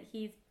assume that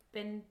he's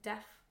been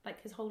deaf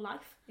like his whole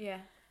life.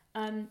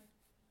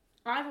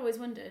 I've always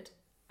wondered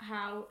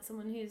how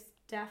someone who's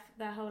deaf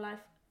their whole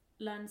life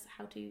learns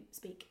how to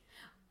speak,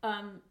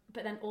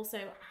 but then also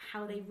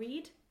how they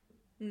read.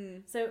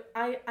 So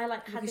I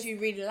like had because this, you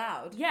read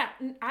aloud. Yeah,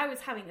 I was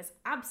having this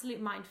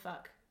absolute mind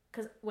fuck,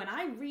 because when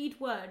I read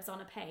words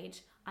on a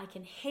page, I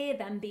can hear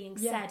them being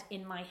said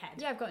in my head.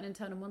 Yeah, I've got an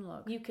internal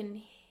monologue. You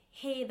can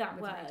hear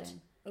that word.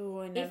 Oh,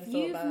 I never if thought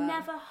you've about that.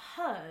 never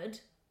heard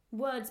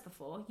words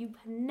before, you've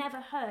never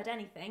heard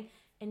anything,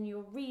 and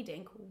you're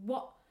reading,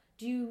 what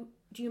do you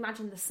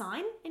imagine the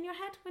sign in your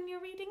head when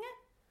you're reading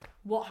it?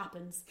 What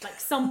happens? Like,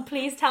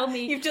 please tell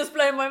me. You've just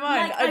blown my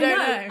mind. Like, I don't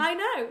know. I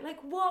know.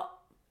 Like, what?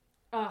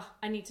 Oh,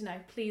 I need to know.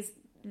 Please,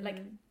 like,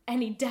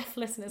 any deaf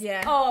listeners.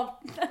 Yeah. Oh,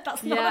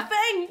 that's not a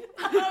thing.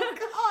 Oh,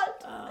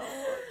 God.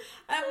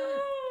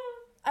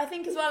 I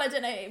think as well, I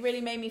don't know, it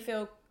really made me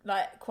feel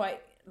like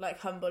quite like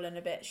humble and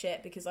a bit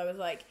shit, because I was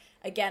like,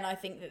 again, I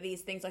think that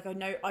these things, like,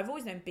 I've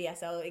always known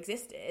BSL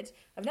existed.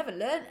 I've never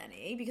learned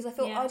any, because I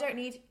thought I don't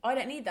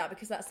need that,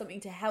 because that's something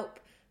to help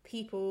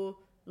people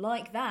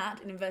like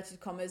that, in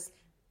inverted commas,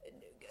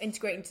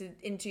 integrate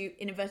into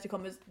in inverted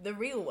commas the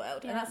real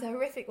world. And that's a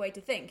horrific way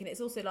to think. And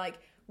it's also like,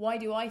 why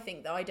do I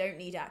think that I don't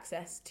need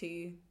access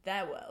to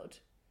their world?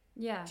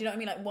 Yeah. Do you know what I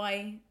mean? Like,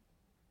 why?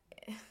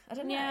 I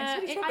don't know. Yeah,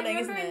 it's really troubling, I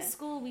remember isn't in it?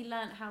 school we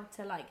learnt how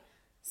to like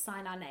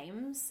sign our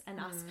names and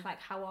ask like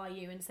how are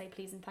you and say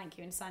please and thank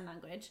you in sign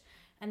language.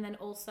 And then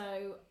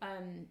also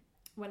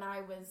when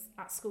I was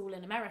at school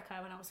in America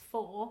when I was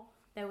 4,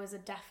 there was a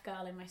deaf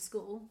girl in my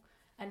school,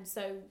 and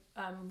so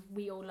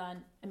we all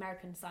learned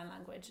American Sign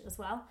Language as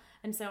well.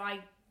 And so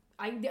I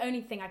the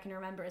only thing I can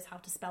remember is how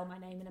to spell my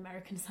name in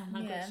American Sign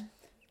Language.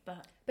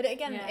 But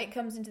again, it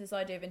comes into this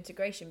idea of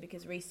integration,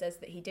 because Rhys says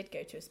that he did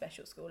go to a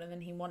special school, and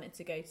then he wanted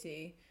to go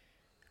to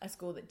a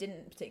school that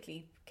didn't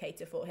particularly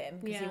cater for him,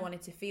 because he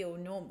wanted to feel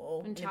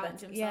normal and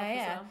challenge himself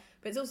as well.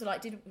 But it's also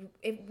like,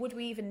 would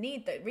we even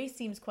need that? Rhys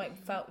seems quite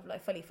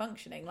fully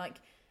functioning. Like,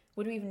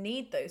 would we even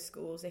need those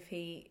schools if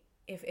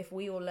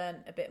we all learn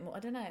a bit more? I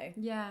don't know.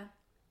 Yeah.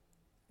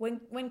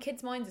 When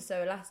kids' minds are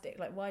so elastic,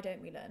 like, why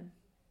don't we learn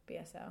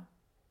BSL?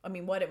 I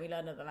mean, why don't we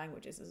learn other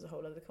languages is a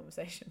whole other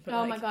conversation.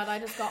 But my God, I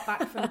just got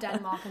back from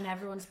Denmark and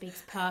everyone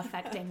speaks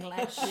perfect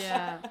English.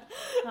 Yeah.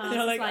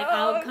 You're like,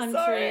 our country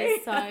sorry.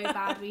 is so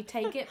bad. We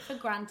take it for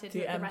granted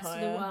that the rest of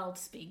the empire. world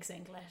speaks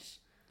English.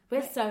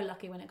 We're so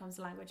lucky when it comes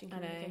to language and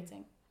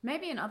communicating.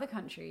 Maybe in other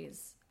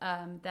countries,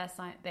 their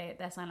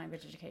sign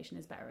language education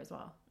is better as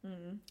well.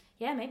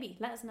 Yeah, maybe.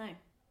 Let us know.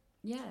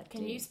 Yeah.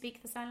 Can you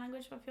speak the sign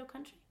language of your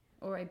country?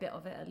 Or a bit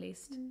of it, at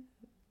least.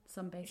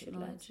 Some basic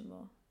knowledge.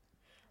 More.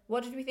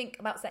 What did we think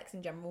about sex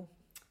in general?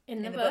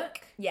 In the book?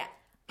 Yeah.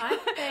 I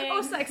think...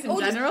 Or sex in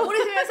general. What do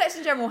you think about sex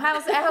in general?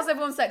 How's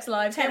everyone's sex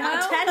life? 10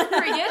 out of 10.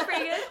 Pretty good.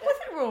 I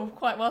think we're all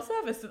quite well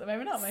serviced at the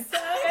moment, aren't we?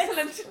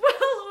 Excellent.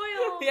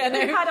 Well oiled. Yeah, no.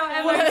 We've had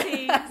our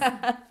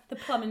MOTs. The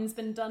plumbing's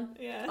been done.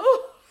 Yeah.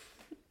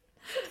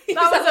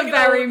 That was a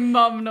very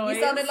mum noise.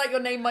 You sounded like your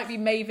name might be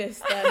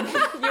Mavis then.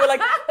 You were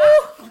like,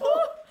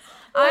 oh.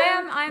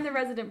 I am the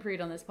resident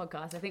prude on this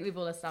podcast. I think we've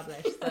all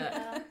established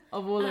that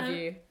of all of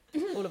you,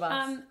 all of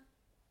us.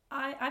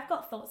 I've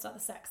got thoughts about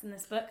the sex in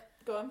this book.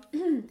 Go on.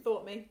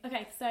 Thought me.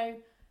 Okay, so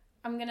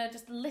I'm going to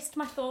just list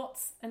my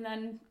thoughts and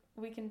then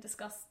we can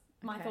discuss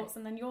my thoughts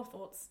and then your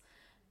thoughts.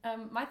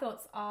 My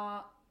thoughts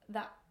are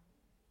that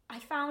I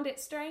found it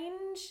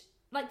strange,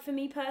 like for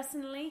me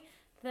personally,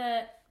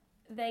 that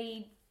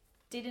they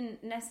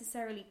didn't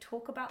necessarily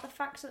talk about the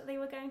fact that they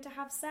were going to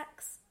have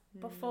sex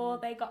before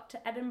they got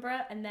to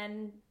Edinburgh, and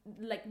then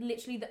like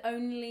literally the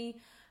only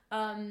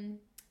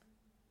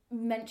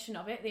mention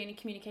of it, the only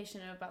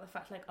communication about the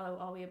fact like, oh,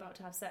 are we about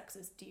to have sex,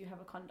 is do you have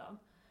a condom?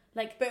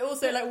 Like, but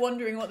also like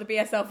wondering what the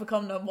BSL for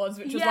condom was,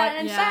 which was like,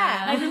 and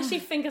then she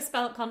finger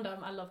spelled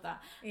condom. I love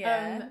that.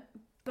 Yeah.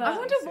 But I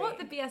wonder what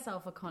the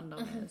BSL for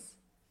condom is.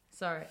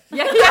 Sorry.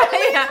 Yeah.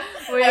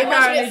 We I imagine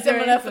apparently it's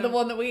similar doing for the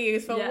one that we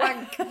use for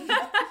wank.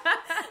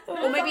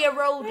 Or maybe a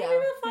roll maybe down.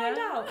 we'll find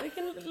out. We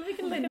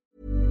can link.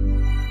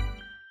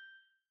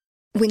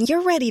 When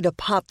you're ready to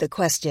pop the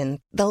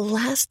question, the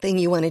last thing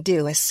you want to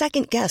do is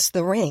second-guess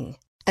the ring.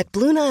 At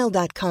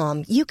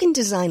BlueNile.com, you can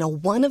design a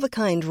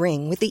one-of-a-kind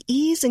ring with the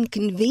ease and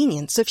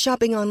convenience of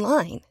shopping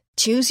online.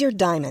 Choose your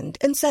diamond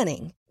and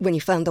setting. When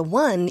you find the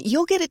one,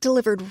 you'll get it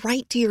delivered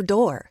right to your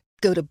door.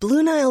 Go to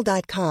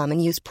BlueNile.com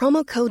and use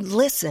promo code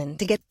LISTEN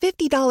to get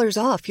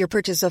 $50 off your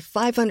purchase of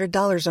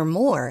 $500 or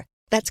more.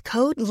 That's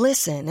code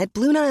LISTEN at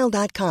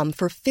BlueNile.com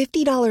for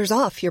 $50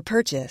 off your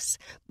purchase.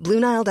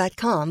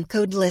 BlueNile.com,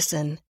 code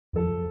LISTEN.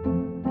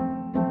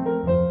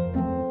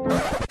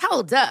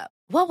 Hold up.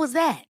 What was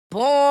that?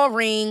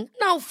 Boring.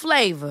 No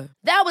flavor.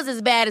 That was as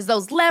bad as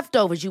those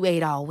leftovers you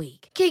ate all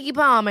week. Keke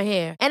Palmer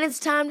here, and it's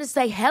time to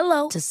say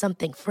hello to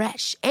something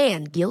fresh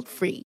and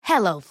guilt-free.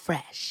 Hello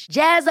Fresh.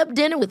 Jazz up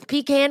dinner with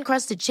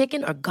pecan-crusted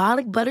chicken or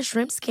garlic butter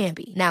shrimp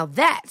scampi. Now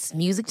that's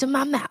music to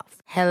my mouth.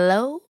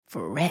 Hello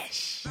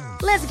Fresh.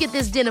 Let's get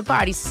this dinner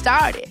party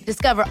started.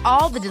 Discover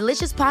all the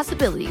delicious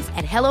possibilities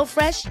at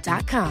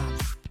hellofresh.com.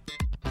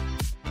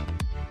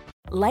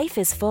 Life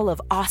is full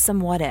of awesome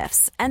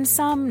what-ifs, and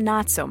some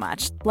not so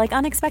much, like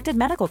unexpected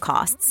medical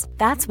costs.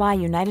 That's why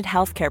United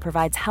Healthcare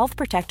provides Health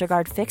Protector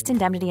Guard fixed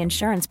indemnity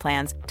insurance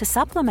plans to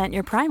supplement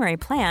your primary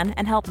plan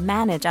and help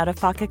manage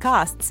out-of-pocket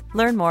costs.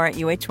 Learn more at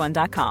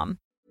uh1.com.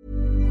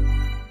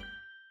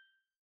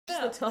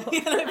 The top.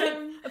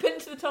 A pin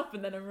to the top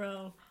and then a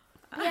roll.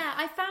 Yeah,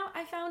 I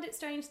found it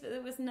strange that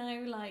there was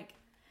no like,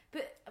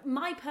 but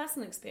my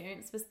personal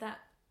experience was that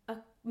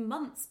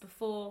months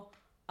before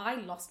I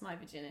lost my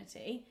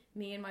virginity,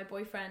 me and my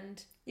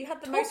boyfriend You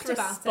had the talked most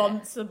about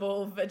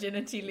responsible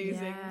virginity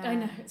losing I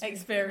know it's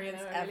experience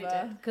really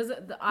ever. Because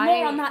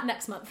More on that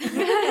next month.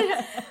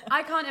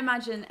 I can't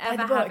imagine Buy ever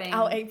the book, having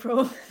out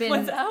April. been-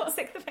 When's it out?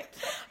 6th of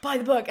April. Buy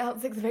the book,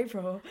 out 6th of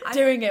April.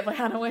 Doing It by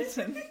Hannah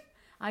Witten.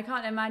 I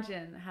can't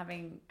imagine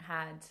having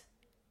had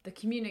the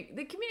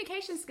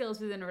communication skills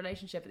within a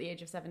relationship at the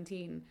age of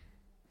 17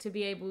 to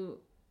be able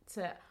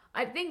to.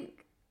 I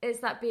think it's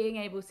that being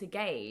able to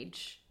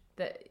gauge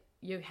that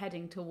you're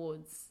heading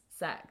towards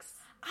sex.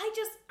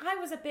 I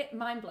was a bit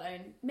mind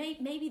blown.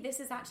 Maybe this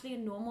is actually a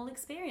normal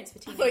experience for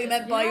I teenagers. thought you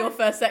meant by your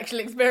first sexual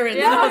experience.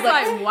 Yeah, I was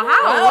like,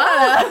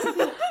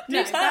 wow.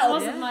 No, tell. that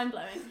wasn't mind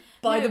blowing.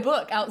 Buy the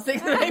book, out 6th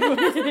of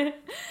April.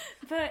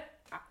 But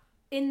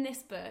in this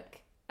book,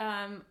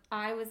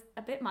 I was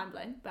a bit mind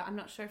blown, but I'm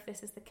not sure if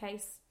this is the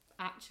case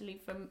actually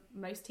for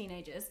most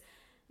teenagers,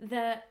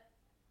 that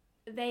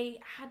they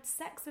had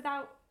sex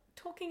without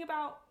talking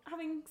about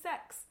having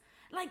sex.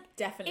 Like,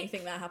 Definitely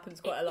think that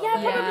happens quite a lot.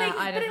 Yeah, though. probably. Yeah,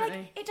 I but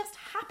definitely. it just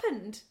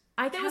happened.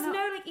 There was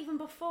no, like, even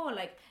before,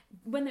 like,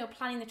 when they were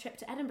planning the trip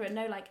to Edinburgh,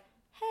 no, like,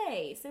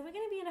 hey, so we're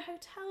going to be in a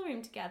hotel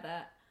room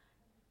together.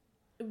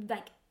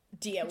 Like,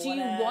 Do you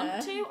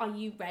want to? Are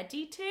you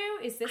ready to?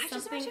 Is this I just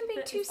something imagine being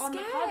that too is on the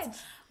scared. cards?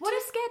 Too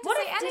scared to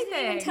say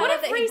anything. Tell her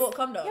that he Reese- bought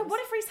condoms. Yeah,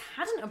 what if Reese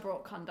hadn't have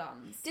brought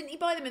condoms? Didn't he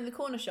buy them in the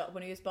corner shop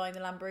when he was buying the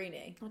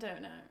Lamborghini? I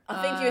don't know.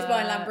 I think he was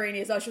buying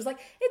Lamborghini as well. She was like,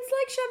 it's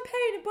like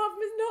champagne, apart from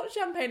it's not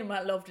champagne. I'm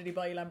like, love, did he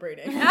buy you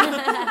Lamborghini?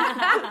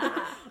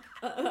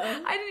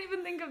 I didn't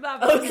even think of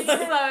that, but it's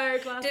so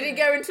classic. Did he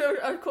go into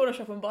a corner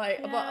shop and buy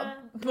a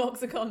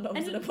box of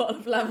condoms and a bottle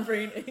of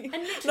Lamborghini?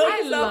 And literally, Knock I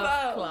yourself love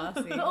out.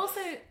 classy. but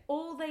also,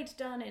 all they'd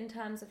done in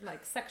terms of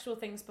like sexual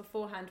things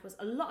beforehand was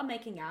a lot of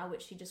making out,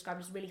 which she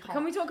described as really hot.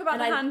 Can we talk about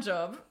And the I- hand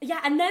job? Yeah,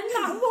 and then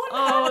that one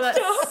Oh, hand that's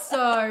job.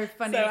 so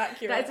funny. So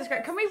accurate. That is just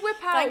great. Can we whip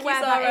out Thank you,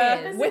 where Sarah.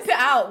 that is? Whip it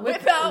out.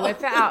 Whip it out. Whip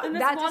it out. And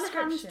there's That one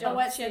hand description. job. Oh,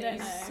 actually, I don't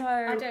scene. know. So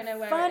I don't know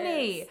where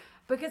funny. it is.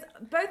 Because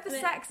both the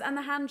sex and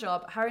the hand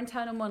job, her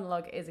internal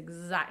monologue is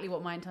exactly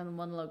what my internal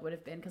monologue would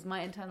have been. Because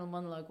my internal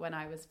monologue when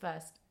I was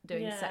first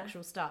doing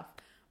sexual stuff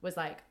was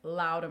like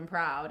loud and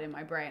proud in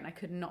my brain. I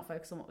could not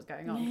focus on what was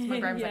going on. Because my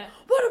brain was like,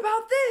 what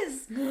about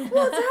this?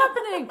 What's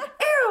happening?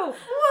 Ew,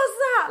 what's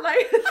that?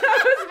 Like,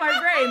 that was my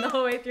brain the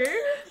whole way through.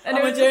 And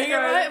Am I was doing just it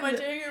going- right? Am I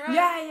doing it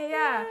right?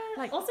 Yeah.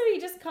 Like, Also, he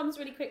just comes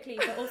really quickly,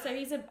 but also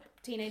he's a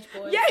teenage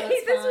boy. yeah, so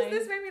that's fine.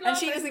 this made me laugh. And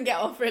she doesn't get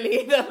off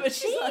really either, but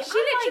she's like, She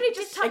literally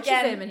just touches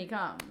again- him and he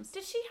comes.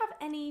 Did she have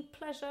any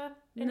pleasure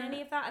in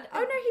any of that? Oh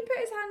no, he put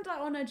his hand like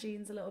on her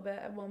jeans a little bit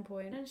at one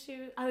point. And she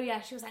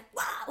was like,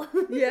 wow.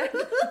 Yeah,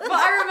 but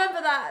I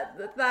remember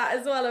that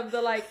as well of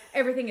the like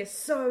everything is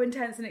so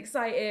intense and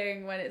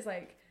exciting when it's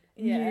like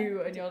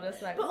you and you're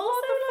just like. But what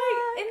also,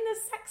 the like, in the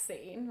sex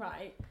scene,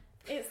 right?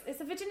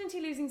 It's a virginity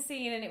losing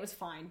scene, and it was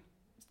fine.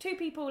 It's two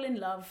people in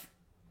love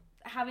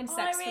having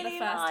sex for the really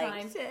first liked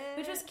time, it.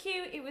 which was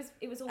cute. It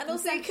was all And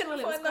also you consensual. couldn't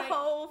It was find the great.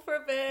 hole for a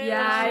bit.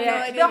 Yeah, She yeah.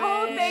 guided The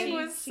whole him. thing She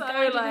was so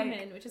guided like. him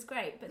in, which is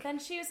great. But then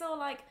she was all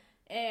like,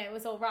 it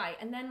was all right.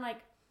 And then like,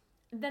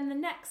 then the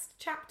next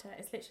chapter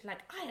is literally like,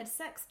 I had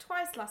sex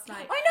twice last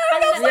night. I know,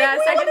 and I was then- like, Yeah,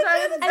 we second wanna time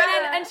do is this. and then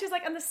better. and she was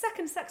like, and the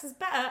second sex is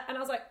better. And I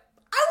was like,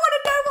 I want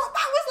to know what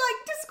that was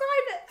like.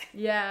 Describe it.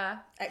 Yeah,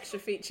 Extra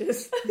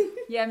features.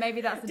 yeah. Maybe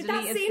that's a did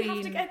deleted that scene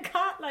have to get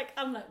cut? Like,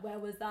 I'm like, where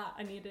was that?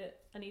 I needed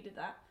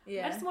that.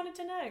 Yeah. I just wanted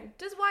to know.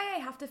 Does YA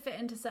have to fit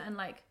into certain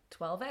like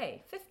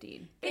 12A,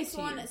 15? This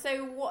 18? one,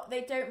 so what? They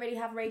don't really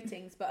have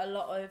ratings, but a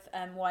lot of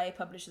YA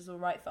publishers will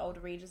write for older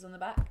readers on the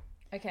back.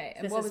 Okay,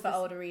 and This what is was for this?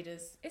 older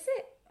readers. Is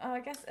it? Oh,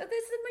 I guess this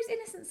is the most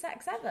innocent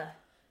sex ever.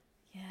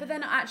 Yeah. But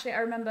then actually, I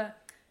remember.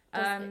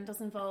 It does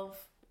involve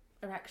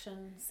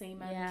erection,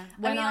 semen. Yeah.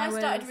 I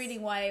started reading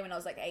YA when I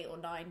was like 8 or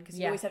 9 because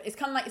you Yeah. always have. It's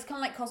kind of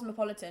like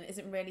Cosmopolitan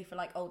isn't really for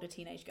like older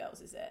teenage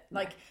girls, is it?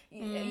 Like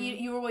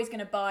you're always going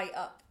to buy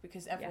up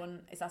because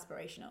everyone is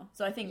aspirational.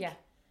 So I think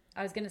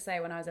I was going to say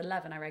when I was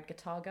 11, I read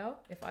Guitar Girl.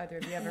 If either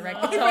of you ever read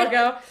Guitar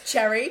Girl.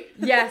 Cherry.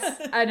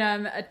 Yes. And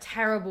a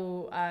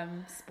terrible,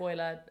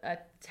 spoiler, a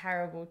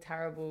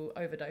terrible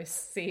overdose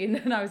scene.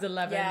 And I was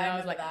 11 and I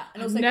was like, that.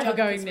 And I'm also never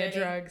going is near really...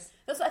 drugs.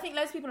 That's what I think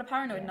loads of people are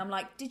paranoid and I'm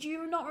like, did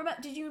you not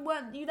remember,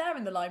 weren't you there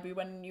in the library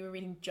when you were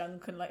reading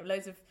Junk and like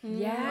loads of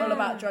all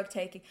about drug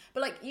taking?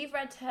 But like you've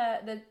read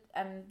the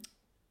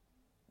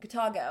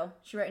Guitar Girl,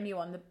 she wrote a new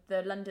one,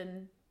 the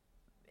London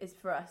is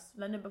for us,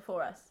 London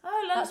Before Us.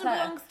 Oh, London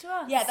Belongs to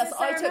Us. Yeah, that's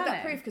I took Manning.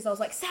 that proof because I was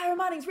like, Sarah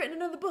Manning's written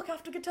another book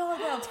after Guitar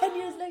Girl 10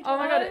 years later. Oh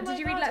my god, did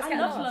you read Let's Get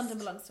I love Lost? London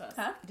Belongs to Us.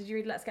 Huh? Did you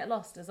read Let's Get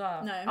Lost as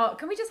well? No. Oh,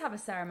 can we just have a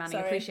Sarah Manning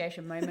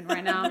appreciation moment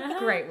right now?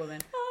 Great woman.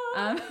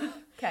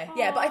 Okay.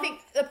 Yeah, but I think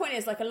the point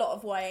is like a lot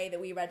of YA that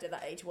we read at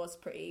that age was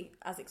pretty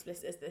as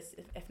explicit as this,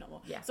 if not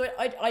more. Yeah. So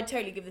I'd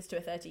totally give this to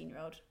a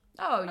 13-year-old.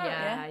 Oh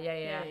yeah.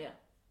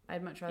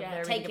 I'd much rather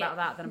Yeah, read about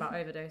that than about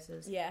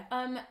overdoses. Yeah.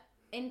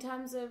 In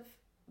terms of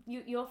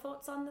your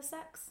thoughts on the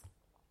sex?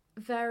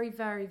 Very,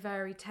 very,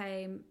 very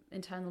tame.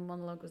 Internal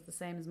monologue was the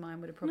same as mine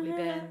would have probably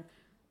been.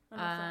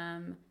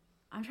 I'm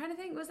trying to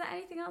think, was there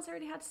anything else I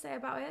really had to say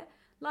about it?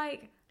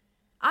 Like,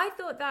 I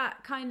thought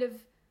that kind of...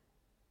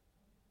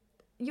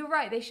 You're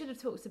right, they should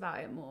have talked about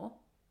it more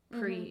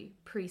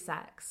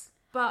pre-sex.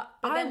 But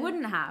I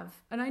wouldn't have.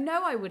 And I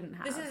know I wouldn't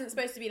have. This isn't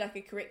supposed to be like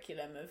a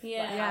curriculum of like,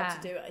 how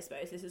to do it, I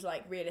suppose. This is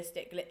like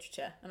realistic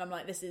literature. And I'm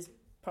like, this is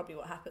probably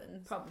what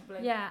happens. Probably.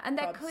 Yeah, and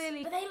they're Probs.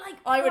 clearly... But they like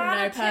I wouldn't plan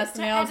know a trip to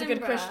personally. I was a good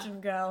Edinburgh.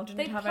 Christian girl. They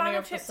Didn't have plan any a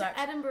of the trip sex. to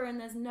Edinburgh and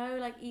there's no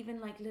like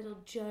even like little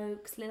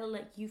jokes, little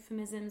like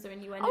euphemisms or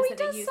innuendos Oh, he that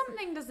does they use.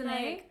 something, doesn't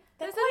he? Like,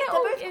 There's They're a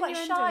little both quite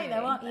innuendo shy in though,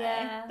 it. aren't they?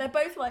 Yeah. They're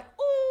both like,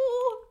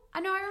 ooh. I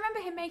know, I remember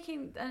him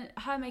making...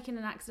 her making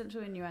an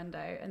accidental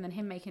innuendo and then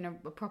him making a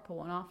proper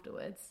one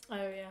afterwards. Oh,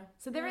 yeah.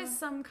 So there is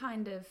some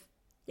kind of...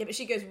 Yeah, but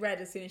she goes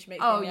red as soon as she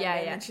makes Oh, the innuendo, yeah.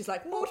 and then she's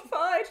like,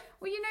 mortified.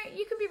 Well, you know,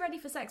 you can be ready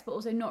for sex, but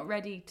also not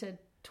ready to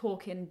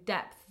talk in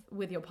depth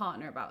with your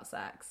partner about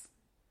sex,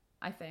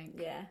 I think.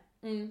 Yeah.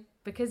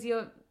 Because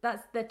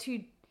they're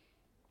too...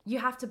 You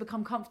have to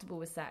become comfortable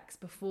with sex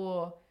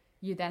before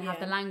you then have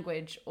the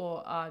language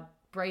or are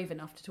brave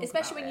enough to talk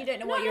Especially about when it. you don't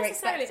know Not what you're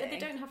necessarily. expecting.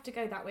 They don't have to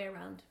go that way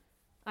around.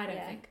 I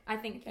don't think. I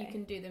think you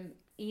can do them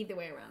either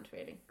way around,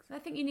 really. I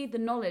think you need the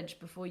knowledge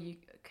before you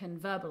can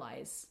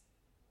verbalize.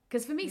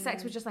 Because for me,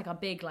 sex was just like a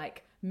big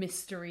like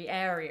mystery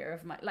area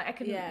of my like I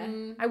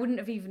couldn't I wouldn't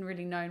have even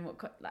really known what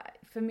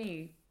like for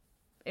me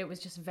it was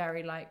just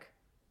very like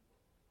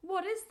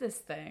what is this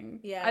thing?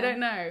 Yeah. I don't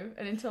know,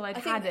 and until I'd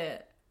think had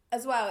it.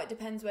 As well, it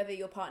depends whether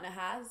your partner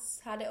has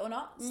had it or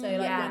not. So, like,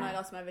 when I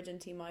lost my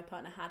virginity, my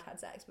partner had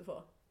sex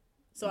before.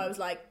 So I was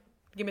like,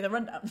 give me the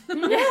rundown.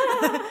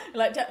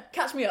 Like,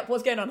 catch me up.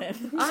 What's going on here?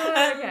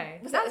 Oh,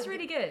 okay. That's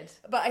really good.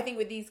 But I think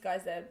with these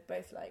guys, they're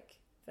both, like,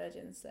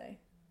 virgins. So, I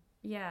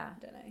Yeah.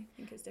 don't know. I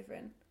think it's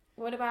different.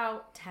 What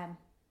about Tem?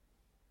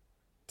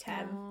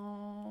 Tem.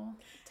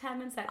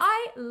 Tem and sex.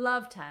 I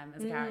love Tem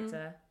as a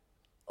character.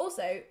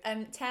 Also,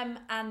 Tem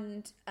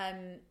and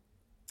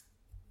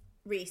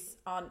Reese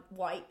aren't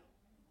white.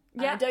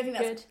 And Yeah, I don't think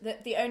good.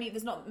 that's the only.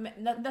 There's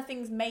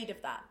nothing's made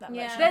of that much.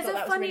 Yeah. And I There's thought a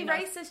that was funny really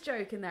nice. racist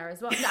joke in there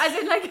as well. As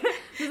in, like,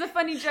 there's a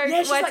funny joke Yeah,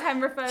 she's where like-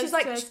 Tem refers she's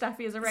like, to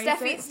Steffi as a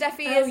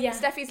racist.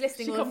 Steffi's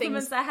listing She all the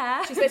compliments things. their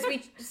hair.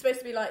 She's supposed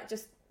to be like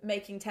just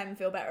making Tem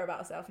feel better about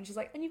herself, and she's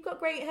like, "And you've got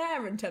great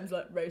hair," and Tem's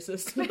like,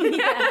 "Racist."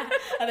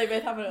 And they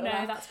both have a little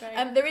laugh. that's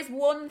great. There is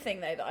one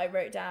thing though that I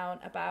wrote down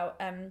about.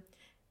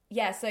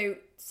 So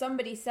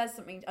somebody says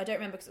something, I don't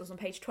remember because it was on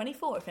page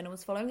 24 if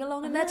anyone's following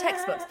along in their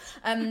textbooks.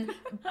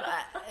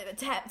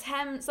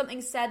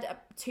 Something said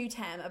to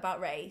Tem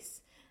about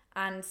race,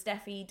 and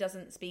Steffi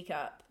doesn't speak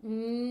up. Oh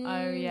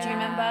yeah. Do you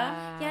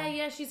remember?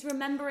 Yeah, she's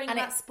remembering And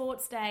that it-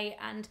 sports day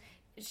and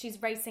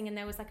she's racing and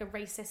there was like a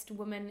racist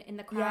woman in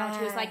the crowd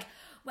who was Yeah. like,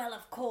 well,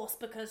 of course,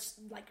 because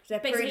like They're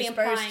basically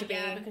predisposed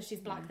implying to be- because she's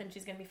black then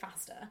she's going to be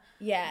faster.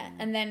 Yeah,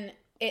 and then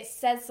it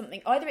says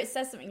something, either it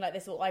says something like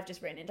this or I've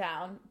just written it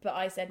down, but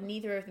I said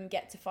neither of them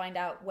get to find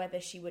out whether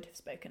she would have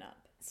spoken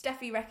up.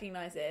 Steffi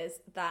recognises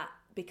that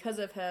because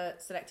of her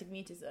selective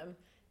mutism,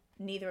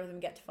 neither of them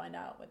get to find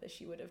out whether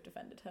she would have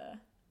defended her.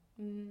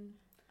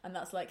 And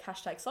that's like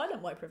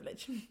 #silent white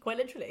privilege, quite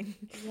literally.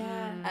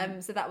 Yeah.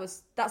 So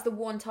that's the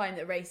one time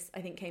that race,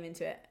 I think, came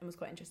into it and was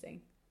quite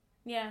interesting.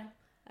 Yeah.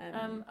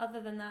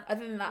 Other than that,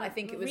 I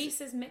think it was...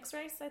 Reese is mixed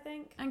race, I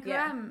think. And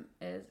Yeah. Karam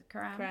is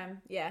Karam.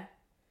 Karam, yeah,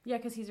 Yeah,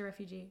 because he's a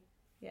refugee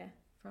yeah,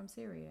 from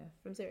Syria.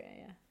 from Syria,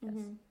 yeah. Yes.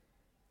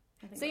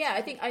 think So yeah,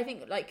 I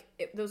think like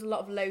there was a lot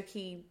of low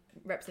key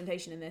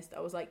representation in this that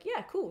I was like,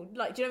 yeah, cool.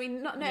 Like, do you know what I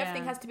mean? Not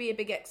everything has to be a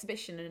big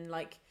exhibition and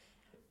like,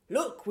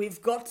 look, we've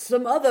got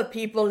some other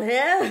people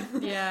here.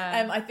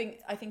 Yeah. I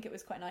think it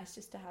was quite nice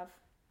just to have,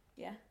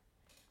 yeah.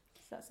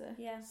 So that's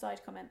a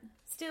side comment.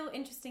 Still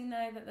interesting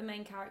though that the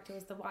main character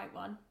is the white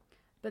one.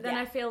 But then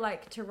Yeah. I feel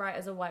like to write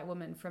as a white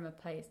woman from a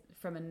place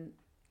from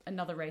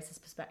another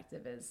racist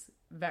perspective is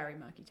very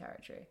murky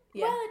territory.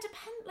 Yeah. Well, it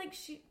depends. Like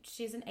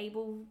she's an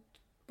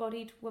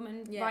able-bodied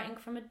woman Yeah. writing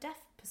from a deaf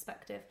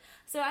perspective.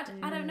 So I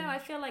don't know. I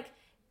feel like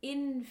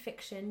in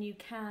fiction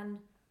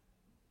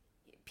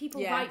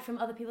people write from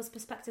other people's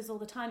perspectives all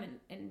the time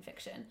in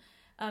fiction.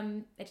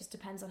 It just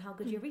depends on how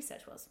good your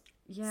research was.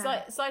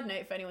 Yeah. Side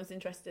note, for anyone's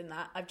interested in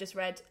that, I've just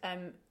read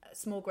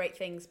Small Great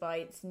Things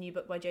it's a new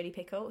book by Jodie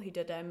Picoult, who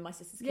did My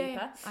Sister's Keeper.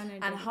 Yeah, I know.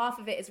 And half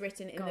of it is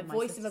written in the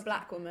voice of a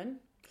black woman,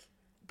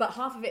 but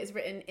half of it is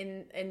written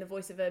in the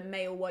voice of a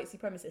male white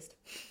supremacist.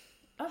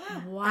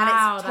 Oh,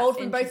 wow. And it's told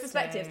from both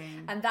perspectives.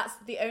 And that's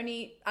the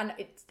only... And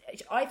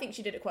I think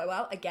she did it quite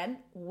well. Again,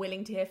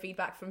 willing to hear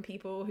feedback from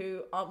people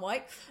who aren't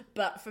white.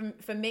 But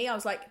for me, I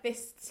was like,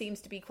 this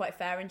seems to be quite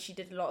fair. And she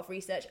did a lot of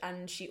research.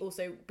 And she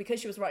also, because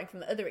she was writing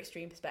from the other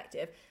extreme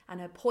perspective, and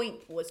her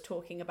point was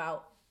talking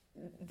about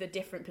the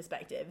different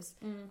perspectives,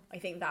 I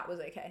think that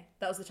was okay.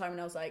 That was the time when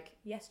I was like,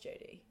 yes,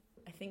 Jodie,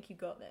 I think you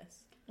got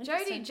this.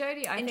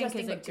 Jodie, I think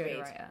is a good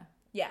writer.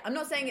 Yeah, I'm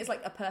not saying it's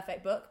like a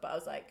perfect book, but I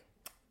was like,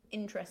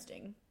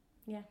 interesting.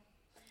 Yeah.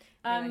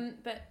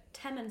 But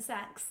Tem and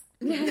sex.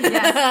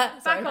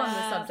 Yes. Back on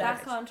the subject.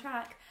 Back on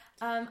track.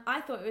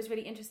 I thought it was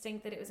really interesting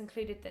that it was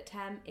included that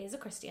Tem is a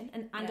Christian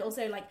and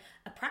also like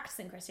a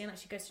practicing Christian, like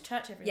she goes to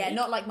church every week. Yeah,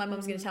 not like my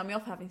mum's going to tell me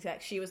off having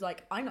sex. She was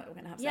like, I'm not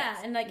going to have sex. Yeah,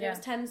 and like it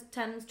was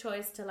Tem's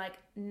choice to like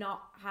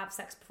not have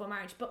sex before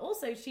marriage, but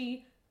also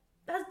she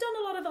has done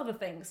a lot of other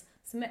things.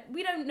 So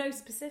we don't know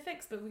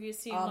specifics, but we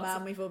assume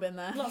we've all been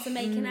there. Lots of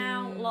making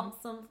out,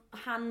 lots of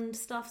hand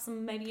stuff,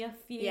 some maybe a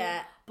few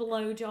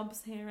blow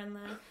jobs here and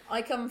there.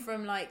 I come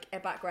from like a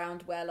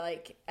background where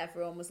like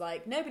everyone was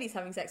like, nobody's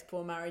having sex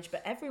before marriage,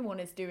 but everyone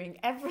is doing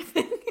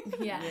everything.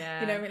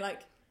 Yeah. You know what I mean?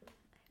 Like,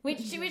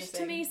 which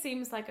to me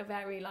seems like a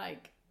very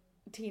like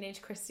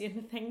teenage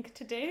Christian thing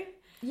to do.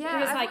 Yeah,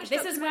 because like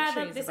this is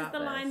the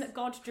line that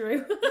God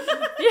drew.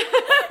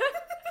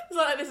 It's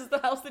like, this is the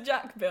house that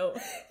Jack built.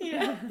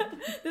 Yeah.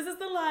 This is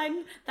the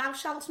line, thou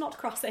shalt not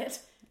cross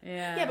it.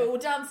 Yeah. Yeah, but we'll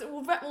dance,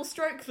 we'll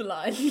stroke the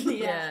line.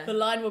 Yeah. The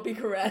line will be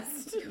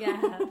caressed.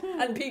 Yeah.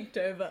 And peeked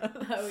over.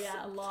 Oh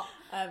yeah, a lot.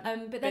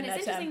 But then it's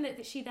interesting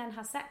that she then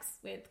has sex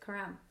with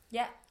Karam.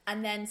 Yeah.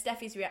 And then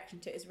Steffi's reaction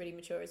to it is really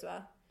mature as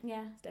well.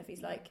 Yeah.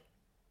 Steffi's like...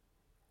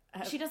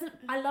 she doesn't...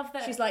 I love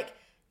that... She's like...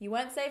 You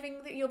weren't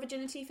saving your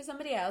virginity for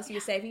somebody else. You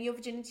were saving your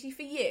virginity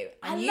for you.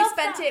 And I you love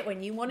spent that. it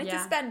when you wanted to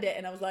spend it.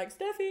 And I was like,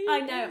 Steffi.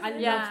 I know. I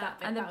love that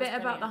bit. And the that bit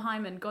about the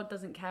hymen, God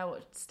doesn't care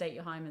what state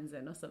your hymen's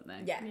in or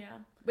something. Yeah. Yeah.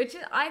 Which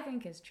I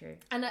think is true.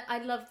 And I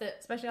love that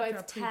especially both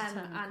after Tem a and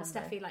predetermined combo.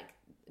 Steffi like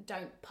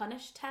don't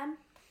punish Tem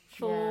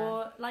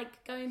for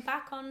like going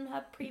back on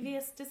her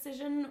previous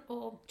decision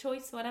or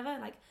choice or whatever.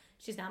 Like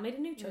she's now made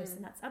a new choice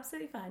and that's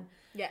absolutely fine.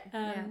 Yeah.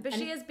 But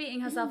she is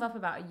beating herself up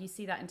about it. You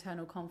see that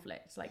internal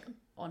conflict like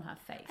on her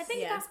face. I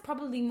think that's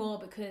probably more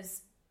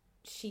because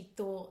she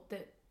thought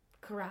that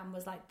Karam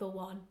was like the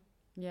one.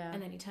 Yeah.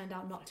 And then he turned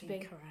out not to be.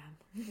 Karam.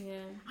 Yeah.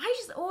 I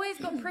just always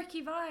got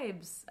pricky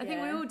vibes. I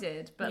think we all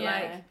did. But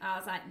like I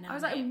was like, no. I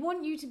was like, I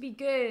want you to be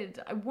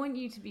good. I want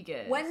you to be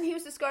good. When he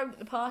was described at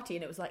the party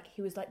and it was like,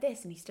 he was like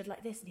this and he stood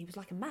like this and he was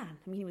like a man.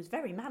 I mean, he was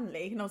very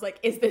manly. And I was like,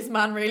 is this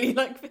man really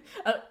like,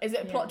 is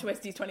it a plot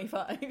twist he's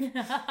 25?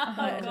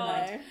 I don't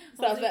know.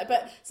 So that was it.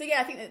 But, so yeah,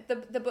 I think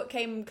that the book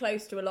came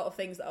close to a lot of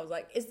things that I was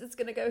like, is this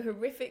going to go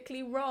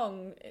horrifically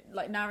wrong,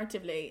 like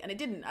narratively? And it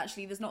didn't,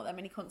 actually. There's not that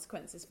many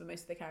consequences for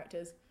most of the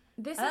characters.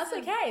 That's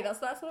okay. That's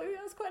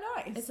quite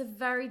nice. It's a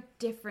very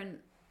different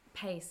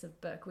pace of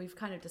book. We've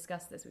kind of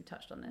discussed this. We've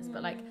touched on this,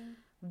 but like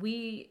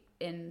we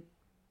in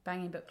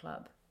Banging Book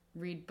Club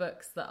read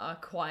books that are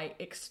quite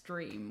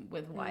extreme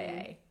with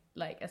YA.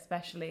 Like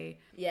especially,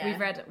 we've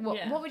read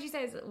what would you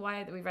say is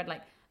YA that we've read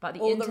like about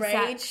the All intersex? the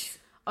Rage.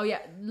 Oh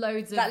yeah,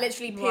 loads of that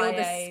literally peeled YA.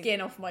 the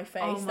skin off my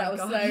face. Oh my that was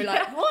God. so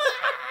like what?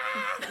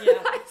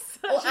 Yeah.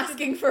 Or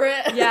asking for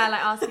it. Yeah,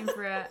 like asking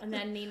for it. And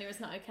then Nina is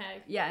not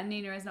okay. Yeah, and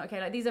Nina is not okay.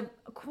 Like these are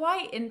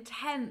quite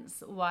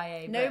intense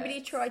YA Nobody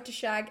books. tried to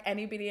shag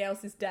anybody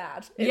else's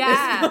dad.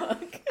 Yeah,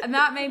 and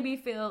that made me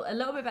feel a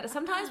little bit better.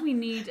 Sometimes we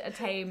need a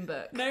tame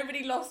book.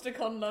 Nobody lost a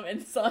condom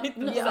inside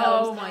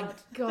themselves. Oh my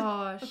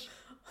gosh.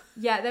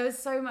 Yeah, there was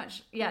so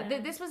much.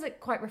 This was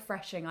quite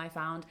refreshing, I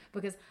found,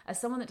 because as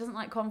someone that doesn't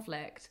like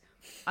conflict,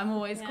 I'm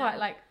always quite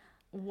like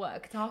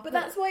worked up. But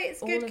that's why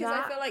it's good, because I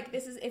that. feel like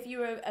this is, if you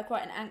were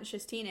quite an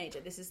anxious teenager,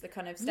 this is the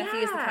kind of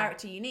Steffi is the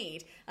character you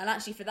need. And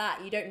actually for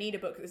that, you don't need a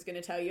book that's going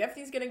to tell you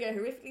everything's going to go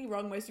horrifically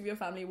wrong, most of your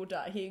family will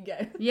die, here you go.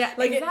 Yeah,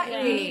 like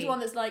exactly. You need one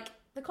that's like,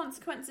 the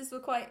consequences were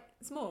quite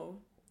small.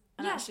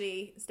 And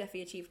actually,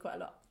 Steffi achieved quite a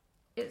lot.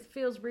 It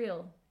feels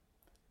real.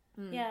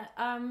 Yeah,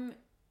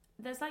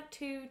 there's like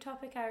two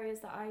topic areas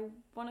that I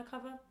want to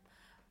cover.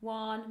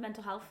 One,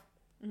 mental health.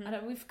 I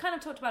know we've kind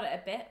of talked about it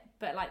a bit,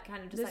 but like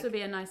kind of just This would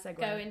be a nice segue.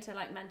 go into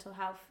like mental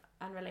health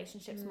and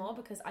relationships more,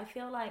 because I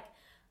feel like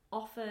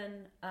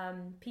often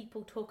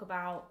people talk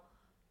about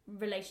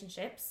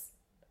relationships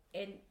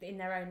in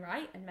their own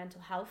right and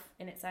mental health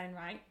in its own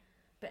right,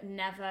 but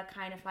never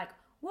kind of like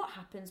what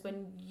happens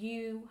when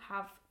you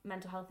have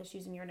mental health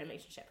issues and you're in a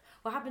relationship.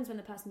 What happens when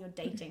the person you're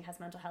dating has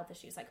mental health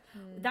issues? Like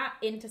that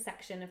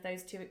intersection of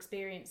those two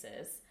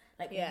experiences,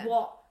 like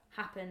what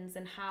happens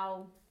and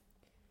how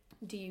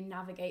do you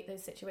navigate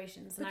those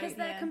situations? Because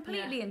they're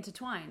completely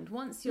intertwined.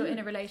 Once you're in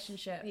a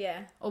relationship,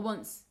 or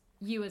once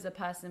you as a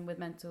person with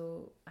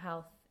mental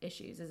health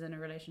issues is in a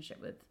relationship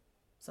with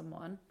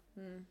someone,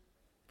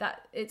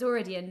 that it's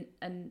already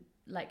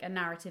a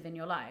narrative in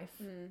your life.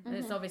 And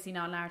it's obviously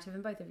now a narrative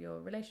in both of your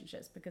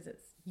relationships because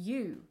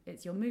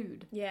it's your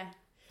mood. Yeah.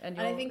 And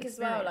I think as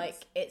well,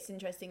 like, it's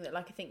interesting that,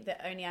 like, I think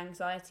that only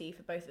anxiety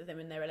for both of them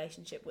in their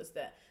relationship was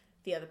that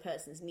the other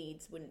person's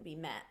needs wouldn't be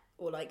met,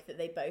 or like that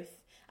they both,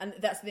 and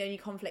that's the only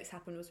conflicts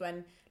happened was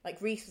when,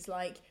 like, Reese was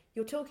like,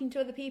 you're talking to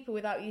other people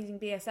without using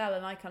BSL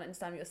and I can't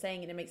understand what you're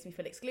saying and it makes me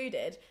feel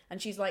excluded,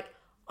 and she's like,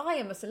 I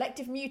am a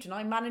selective mute and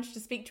I managed to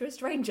speak to a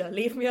stranger,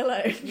 leave me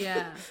alone.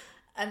 Yeah.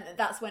 And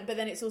that's when, but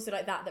then it's also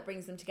like that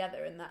brings them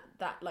together, and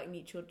that like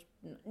mutual,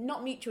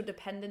 not mutual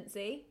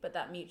dependency, but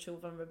that mutual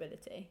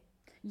vulnerability.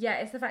 Yeah,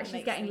 it's the fact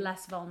she's getting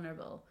less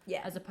vulnerable,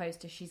 as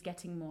opposed to she's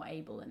getting more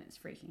able and it's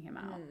freaking him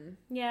out.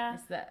 Yeah.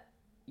 It's that,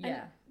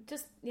 and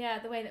just,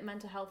 the way that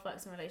mental health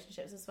works in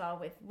relationships as well,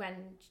 with when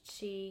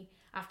she,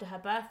 after her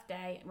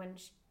birthday, when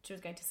she was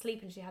going to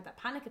sleep and she had that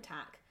panic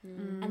attack,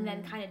 and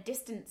then kind of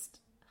distanced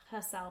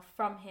herself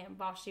from him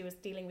while she was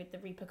dealing with the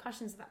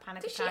repercussions of that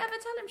panic attack. Did she ever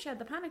tell him she had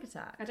the panic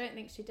attack? I don't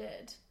think she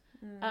did.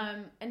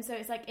 And so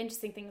it's like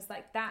interesting things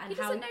like that. And he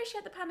doesn't know she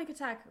had the panic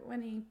attack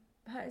when he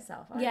hurt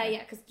himself.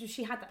 Yeah, because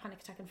she had that panic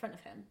attack in front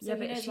of him. So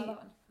he knows about that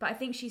one. But I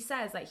think she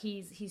says like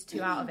he's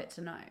too out of it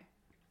to know.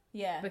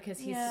 Yeah, because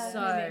he's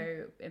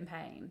so in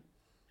pain.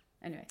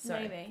 Anyway,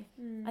 sorry.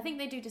 Maybe. I think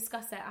they do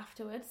discuss it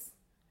afterwards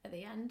at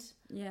the end.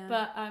 Yeah.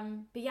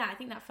 But yeah, I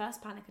think that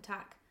first panic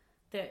attack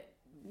that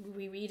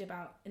we read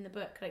about in the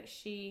book, like,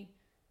 she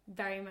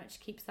very much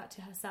keeps that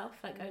to herself.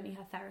 Like, only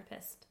her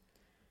therapist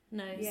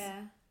knows.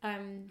 Yeah.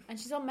 And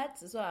she's on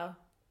meds as well.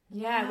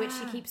 Yeah, which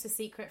she keeps a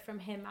secret from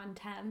him and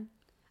Tem.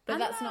 But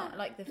that's not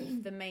like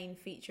the main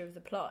feature of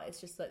the plot.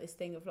 It's just like this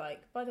thing of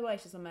like, by the way,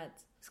 she's on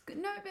meds.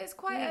 No, but it's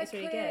quite it's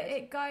really clear. good.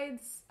 It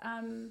guides.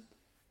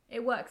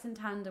 It works in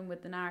tandem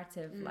with the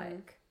narrative,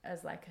 like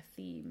as like a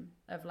theme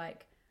of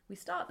like, we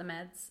start the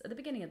meds at the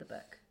beginning of the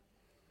book,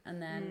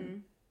 and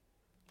then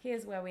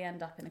here's where we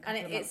end up in a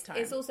couple of months' time.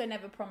 It's also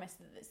never promised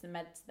that it's the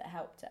meds that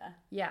helped her.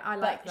 Yeah, I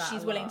like but that.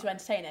 She's willing to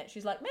entertain it.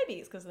 She's like, maybe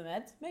it's because of the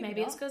meds.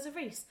 Maybe it's because of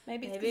Reese.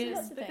 Maybe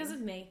it's because of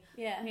me.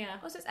 Yeah.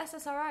 Also, it's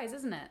SSRIs,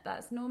 isn't it?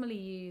 That's normally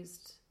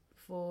used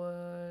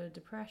for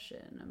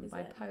depression and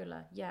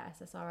bipolar. Yeah,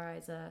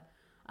 SSRIs are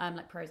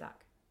like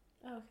Prozac.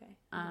 Oh, okay.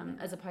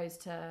 As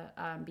opposed to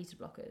beta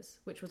blockers,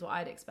 which was what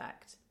I'd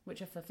expect,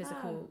 which are for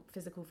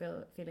physical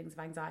feelings of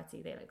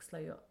anxiety. They like slow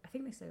your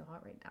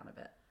heart rate down a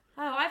bit.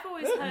 Oh, I've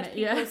always heard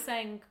people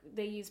saying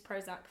they use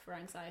Prozac for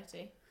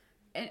anxiety.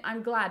 And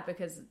I'm glad,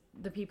 because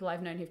the people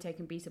I've known who've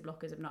taken beta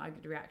blockers have not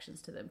had good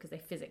reactions to them because they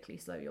physically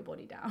slow your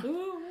body down.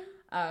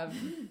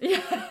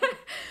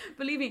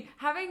 Believe me,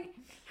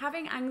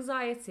 having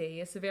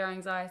anxiety, a severe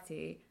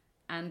anxiety,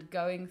 and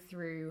going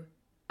through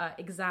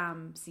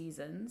exam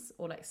seasons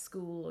or like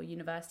school or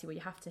university where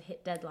you have to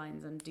hit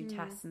deadlines and do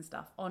tests and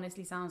stuff,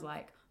 honestly sounds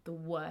like the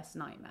worst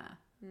nightmare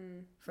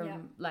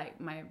from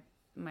like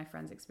my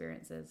friends'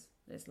 experiences.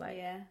 It's like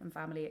and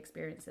family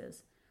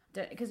experiences,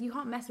 because you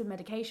can't mess with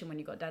medication when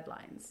you've got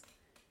deadlines.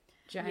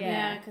 Do you know what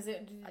I mean?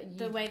 Because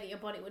the way that your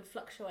body would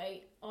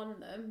fluctuate on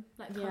them,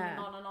 like coming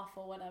on and off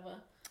or whatever.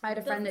 I had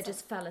a friend that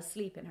just fell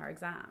asleep in her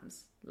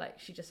exams. Like,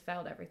 she just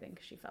failed everything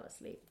because she fell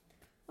asleep.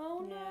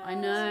 Oh no! I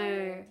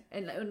know,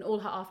 in all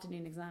her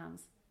afternoon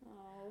exams.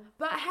 Oh.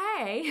 But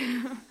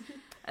hey,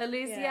 at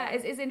least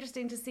it's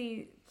interesting to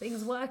see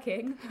things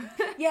working.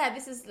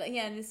 This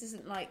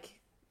isn't like,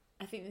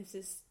 I think this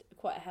is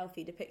quite a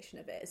healthy depiction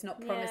of it. It's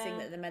not promising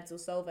that the meds will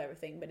solve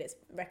everything, but it's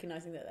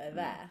recognizing that they're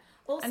there.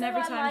 Also, and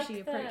every I time like she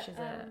approaches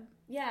it.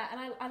 Yeah,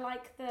 and I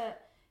like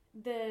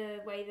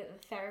the way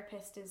that the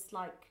therapist is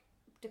like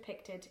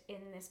depicted in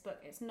this book.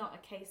 It's not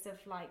a case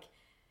of like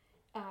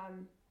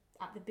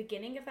at the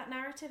beginning of that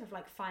narrative of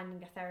like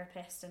finding a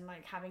therapist and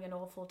like having an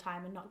awful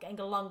time and not getting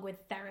along with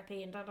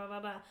therapy and da da da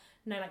da.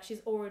 No, like,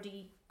 she's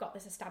already got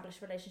this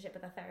established relationship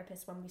with her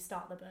therapist when we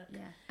start the book.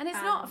 Yeah, and it's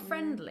not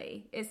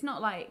friendly. It's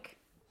not like,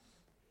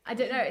 I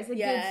don't know. It's a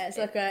good. It's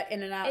like a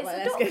in and out. It's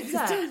like, a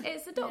doctor.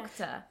 It's a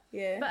doctor.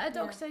 Yeah. But a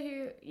doctor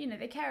who,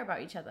 they care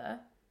about each other,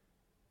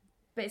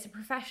 but it's a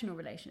professional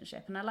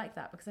relationship, and I like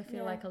that because I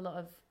feel like a lot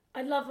of.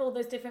 I love all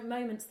those different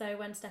moments though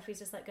when Steffi's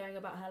just like going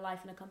about her life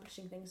and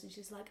accomplishing things, and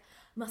she's like,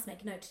 must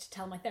make a note to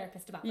tell my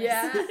therapist about this.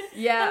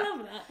 Yeah. I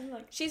love that. I'm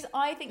like,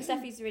 I think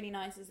Steffi's really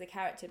nice as a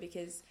character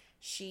because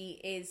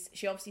she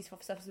obviously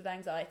suffers with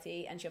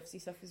anxiety and she obviously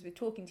suffers with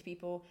talking to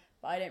people,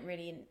 but I don't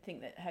really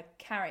think that her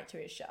character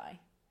is shy.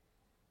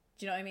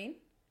 Do you know what I mean?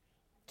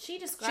 she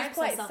describes she's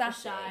quite herself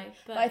sassy, as shy,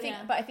 but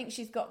I think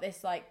she's got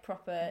this like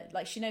proper,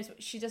 like, she knows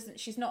what she doesn't.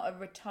 She's not a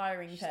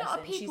retiring person. She's not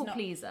a people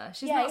pleaser.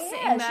 She's Yeah, not yeah,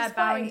 sitting there she's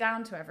bowing quite-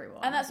 down to everyone.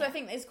 And that's why I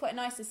think it's quite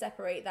nice to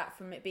separate that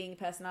from it being a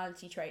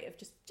personality trait of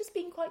just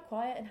being quite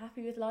quiet and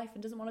happy with life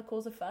and doesn't want to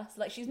cause a fuss.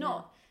 Like, she's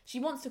not. She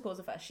wants to cause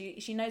a fuss.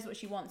 She knows what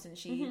she wants, and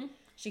she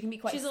can be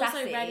quite she's sassy.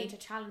 also ready to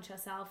challenge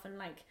herself and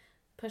like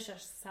push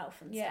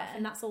herself and stuff,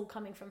 and that's all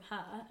coming from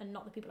her and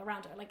not the people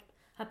around her. Like,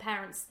 her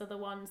parents are the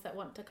ones that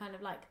want to kind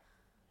of like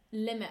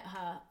limit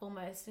her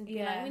almost and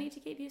be like, we need to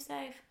keep you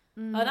safe.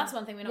 Oh, that's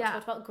one thing we not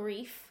talked about.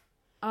 Grief.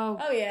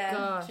 Oh yeah.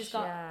 gosh, She's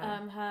got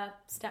her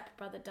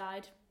stepbrother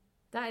died,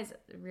 that is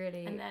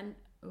really, and then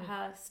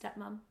her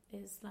stepmom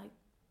is like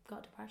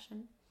got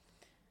depression.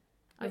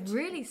 a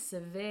really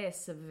severe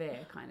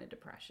kind of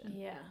depression.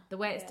 Yeah. The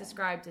way it's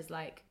described is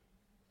like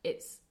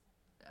it's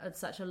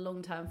such a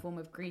long-term form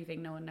of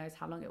grieving. No one knows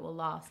how long it will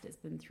last. It's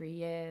been 3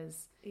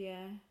 years.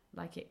 Yeah.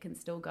 Like it can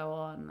still go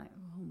on. Like,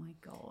 oh my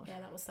God. Yeah,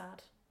 that was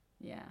sad.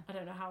 Yeah. I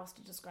don't know how else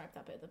to describe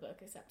that bit of the book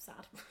except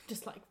sad.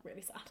 Just like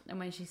really sad. And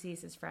when she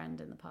sees his friend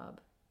in the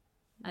pub,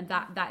 and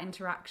that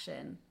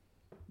interaction,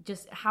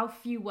 just how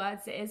few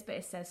words it is, but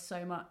it says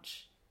so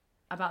much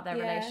about their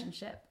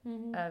relationship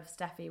of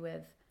Steffi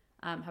with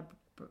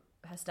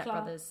her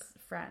stepbrother's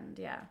friend.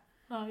 Yeah.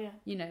 Oh yeah.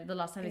 You know, the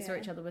last time they saw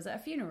each other was at a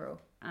funeral,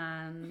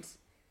 and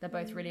they're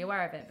both really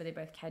aware of it, but they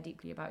both care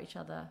deeply about each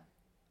other,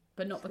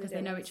 but not because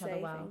they know each other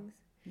well.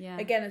 Yeah.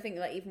 Again, I think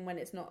like even when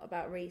it's not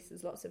about Reese,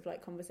 there's lots of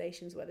like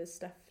conversations where there's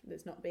stuff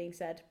that's not being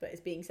said, but it's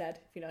being said.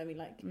 If you know what I mean,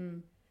 like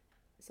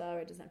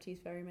Sarah doesn't have to use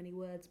very many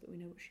words, but we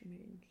know what she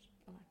means.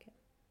 I like it.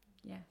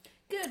 Yeah.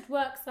 Good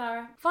work,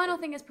 Sarah. Final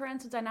thing is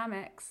parental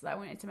dynamics that I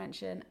wanted to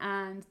mention,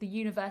 and the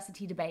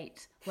university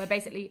debate, where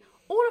basically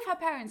all of her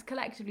parents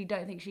collectively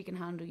don't think she can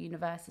handle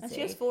university. And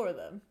she has 4 of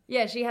them.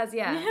 Yeah, she has.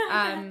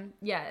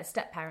 Yeah,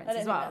 step parents I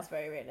don't as well. think that's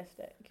very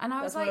realistic. And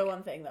I was that's like,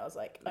 one thing that I was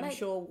like, I'm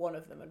sure one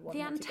of them would want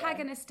the them to go.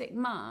 antagonistic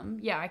mum.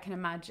 Yeah, I can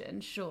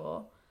imagine.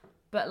 Sure,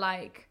 but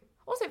like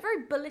also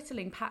very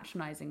belittling,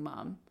 patronising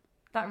mum.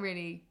 That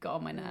really got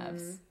on my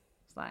nerves.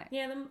 It's like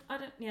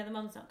the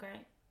mum's not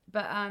great.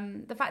 But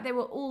the fact they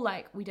were all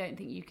like, we don't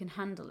think you can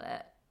handle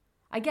it.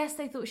 I guess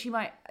they thought she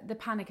might, the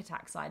panic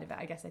attack side of it,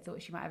 I guess they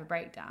thought she might have a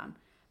breakdown.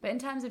 But in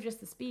terms of just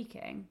the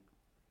speaking,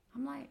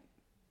 I'm like...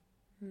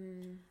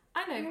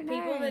 I know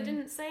people that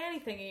didn't say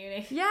anything at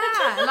uni.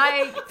 Yeah,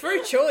 like...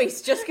 Through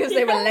choice, just because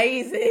they were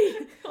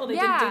lazy. Or they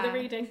didn't do the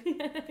reading.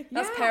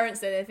 That's parents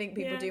though, they think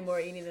people do more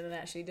at uni than they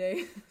actually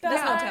do.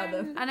 Let's not tell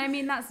them. And I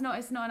mean, it's not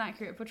an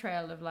accurate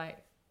portrayal of like,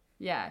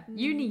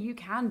 uni, you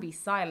can be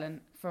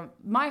silent.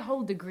 My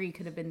whole degree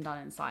could have been done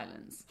in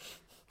silence,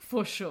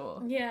 for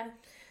sure. Yeah.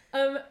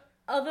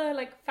 Other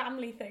like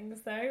family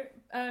things though.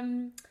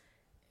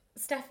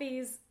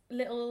 Steffi's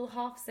little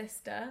half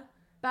sister,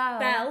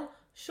 Belle,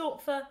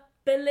 short for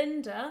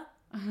Belinda.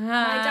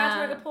 My dad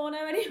wrote a porno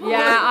anymore.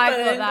 Yeah, I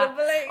thought that.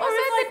 I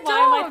was like, why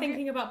am I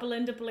thinking about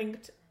Belinda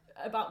Blinked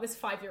about this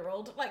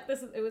 5-year-old? Like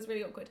it was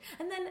really awkward.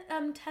 And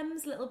then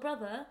Thames' little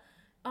brother.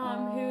 Who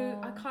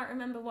I can't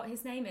remember what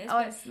his name is.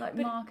 It's like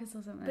Marcus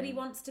or something. But he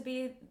wants to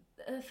be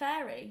a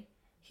fairy.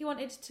 He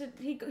wanted to.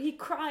 He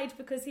cried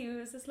because he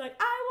was just like,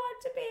 I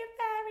want to be a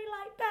fairy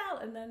like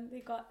Belle. And then they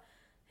got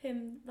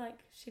him like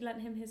she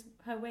lent him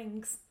her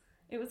wings.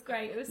 It was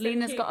great. It was. So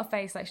Lena's cute. got a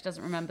face like she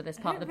doesn't remember this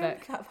part of the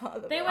book. That part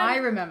of the They book. went, I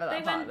remember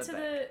that part of the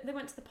book. They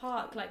went to the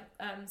park like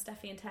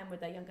Steffi and Tem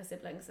with their younger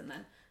siblings, and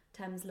then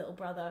Tem's little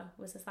brother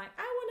was just like,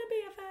 I want to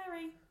be a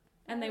fairy,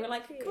 and they were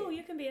like, cool,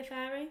 you can be a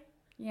fairy.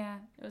 Yeah,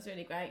 it was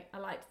really great. I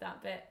liked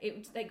that bit.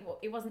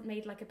 It wasn't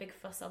made like a big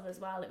fuss of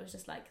as well. It was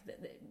just like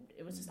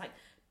it was just like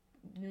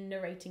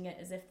narrating it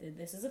as if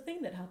this is a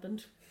thing that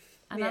happened.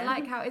 And I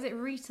like how is it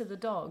Rita the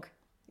dog?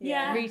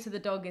 Yeah, Rita the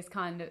dog is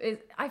kind of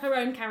her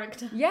own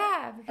character.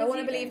 Yeah, I want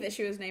to believe that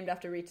she was named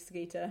after Rita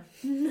Skeeter.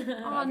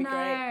 Oh no,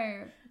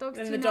 great. Dog's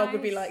then too the dog nice.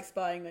 would be like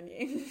spying on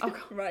you. Oh,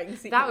 writing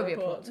secret that would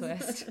reports. be a plot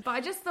twist. But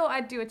I just thought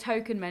I'd do a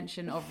token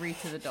mention of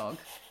Rita the dog.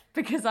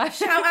 Because I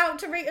shout out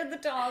to Rita the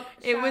dog.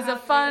 It was a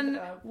fun,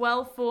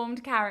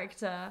 well-formed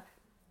character,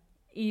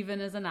 even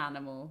as an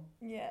animal.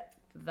 Yeah.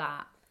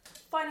 That.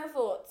 Final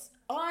thoughts.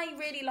 I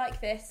really like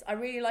this. I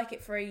really like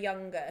it for a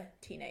younger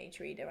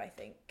teenage reader, I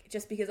think.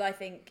 Just because I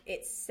think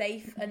it's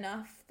safe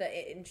enough that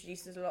it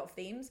introduces a lot of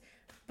themes.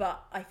 But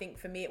I think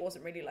for me, it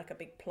wasn't really like a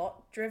big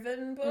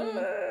plot-driven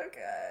book.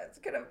 It's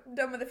kind of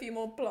done with a few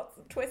more plots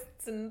and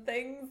twists and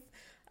things.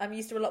 I'm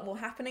used to a lot more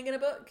happening in a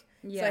book.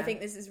 Yeah. So I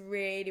think this is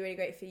really, really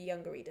great for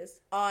younger readers.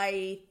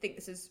 I think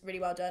this is really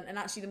well done. And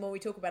actually, the more we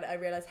talk about it, I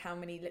realise how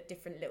many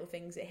different little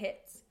things it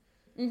hits.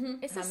 Mm-hmm.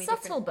 It's a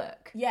subtle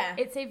book. Yeah.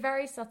 It's a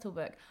very subtle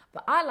book.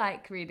 But I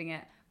like reading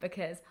it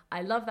because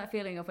I love that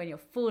feeling of when you're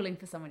falling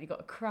for someone, you've got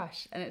a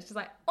crush. And it's just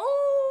like,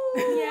 oh!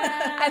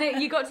 Yeah. And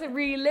you got to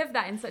relive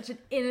that in such an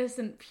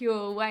innocent,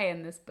 pure way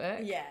in this book.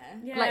 Yeah.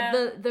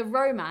 Like the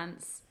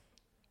romance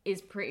is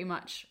pretty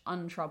much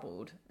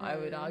untroubled, I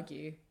would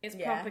argue. It's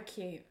proper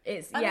cute.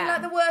 I mean,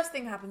 like, the worst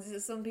thing happens is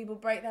that some people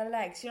break their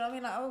legs. You know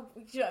what I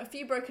mean? Like, a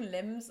few broken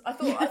limbs. I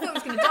thought I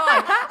was going to die.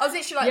 I was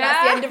literally like,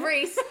 that's the end of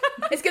Reese.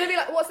 It's going to be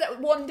like, what's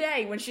that one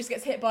day when she just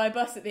gets hit by a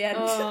bus at the end?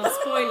 Oh,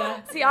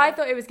 spoiler. See, I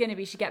thought it was going to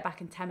be she'd get back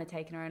and Tem had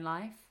taken her own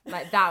life.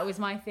 Like, that was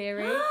my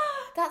theory.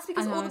 That's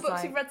because all the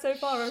books we've read so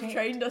far have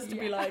trained us to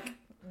be like,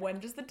 when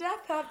does the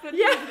death happen?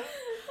 Yeah.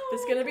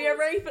 There's going to be a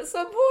rape at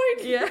some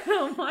point. Yeah,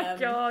 oh my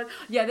God.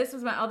 Yeah, this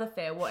was my other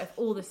fear. What if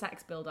all the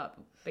sex build-up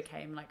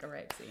became like a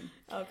rape scene?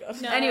 Oh,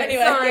 God. No. Anyway,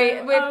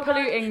 sorry, we're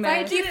polluting this.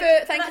 Thank you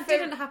That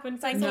didn't happen.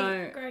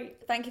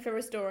 Great. Thank you for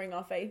restoring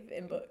our faith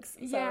in books.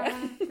 Sarah.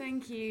 Yeah,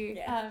 thank you.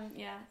 Yeah.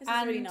 Yeah. This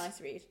is a really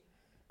nice read.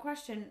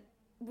 Question.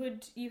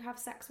 would you have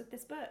sex with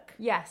this book?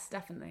 Yes,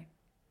 definitely.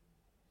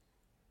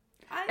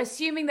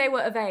 Assuming they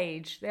were of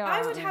age. They are.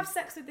 I would have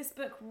sex with this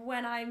book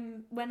when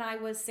I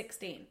was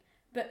 16.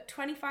 But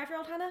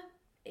 25-year-old Hannah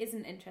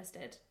isn't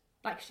interested.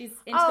 Like, she's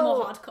into the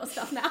more hardcore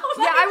stuff now.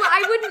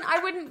 I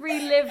wouldn't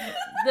relive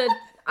the...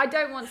 I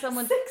don't want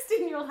someone...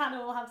 16-year-old Hannah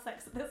will have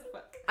sex with this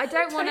book. I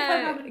don't want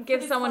to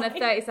give someone a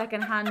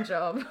 30-second hand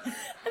job. And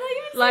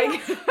I even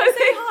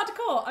say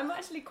hardcore. I'm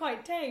actually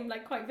quite tame,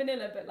 like quite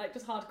vanilla, but like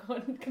just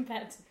hardcore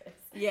compared to this.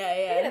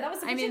 Yeah. That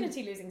was a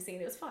virginity losing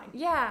scene. It was fine.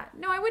 Yeah.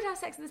 No, I would have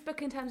sex with this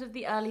book in terms of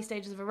the early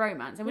stages of a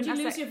romance. Would you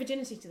lose your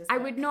virginity to this book?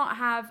 I would not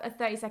have a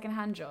 30-second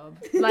hand job.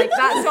 Like,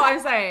 that's what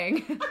I'm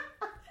saying.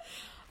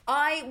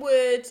 I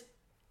would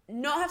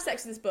not have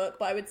sex with this book,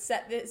 but I would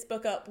set this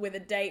book up with a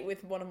date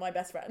with one of my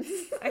best friends.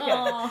 Okay.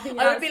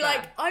 I would be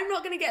like, I'm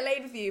not going to get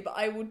laid with you, but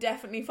I will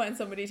definitely find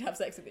somebody to have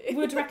sex with you.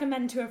 Would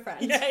recommend to a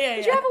friend. Yeah.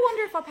 Did you ever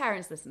wonder if our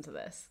parents listen to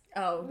this?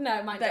 Oh.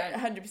 No, mine don't.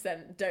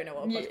 100% don't know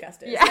what a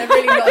podcast is. Yeah. They're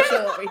really not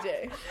sure what we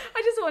do.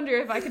 I just wonder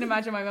if I can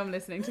imagine my mum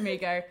listening to me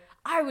go,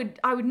 I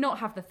would not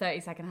have the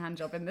 30-second hand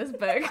job in this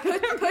book.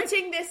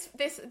 Putting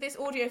this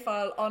audio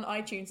file on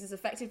iTunes is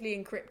effectively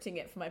encrypting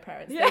it for my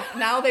parents. Yeah.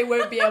 Now they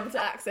won't be able to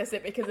access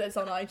it because it's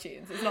on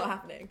iTunes. It's not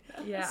happening.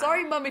 Yeah.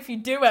 Sorry, Mum, if you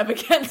do ever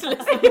get to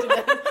listen to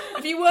this.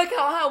 If you work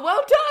out how,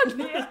 well done.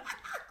 Yeah.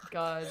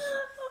 God.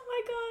 Oh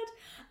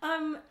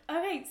my god.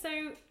 Okay,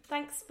 so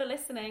thanks for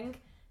listening.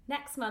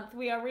 Next month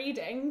we are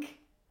reading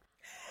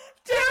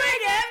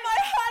Doing It by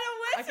Hannah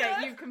Whitten.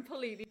 Okay, you've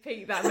completely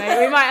peaked that, mate.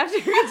 We might have to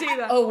redo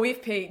that. Oh,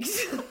 we've peaked.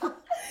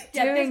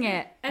 Doing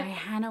It by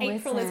Hannah Whitten.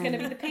 April is going to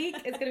be the peak.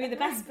 It's going to be the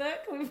best book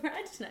we've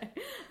read. No.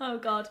 Oh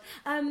god.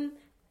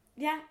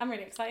 Yeah, I'm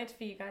really excited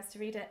for you guys to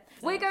read it.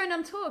 We're going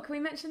on tour. Can we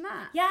mention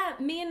that? Yeah,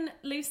 me and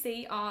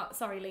Lucy are...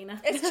 Sorry,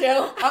 Lena. It's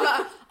chill.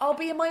 I'll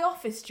be in my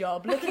office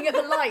job, looking at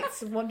the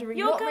lights and wondering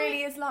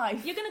really is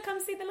life. You're going to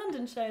come see the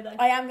London show, though.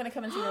 I am going to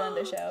come and see the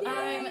London show.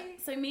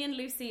 So me and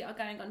Lucy are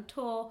going on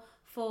tour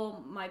for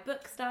my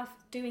book stuff,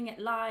 Doing It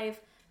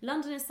live.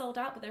 London is sold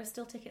out, but there are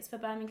still tickets for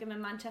Birmingham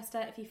and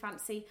Manchester if you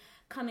fancy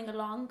coming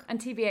along. And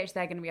TBH,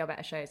 they're going to be our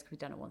better shows because we've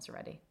done it once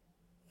already.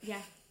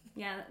 Yeah,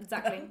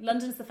 exactly.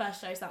 London's the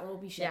first show, so that will all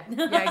be shit.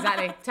 Yeah,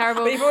 exactly.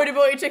 Terrible. But you've already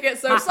bought your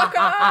tickets, so suck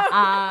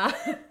up!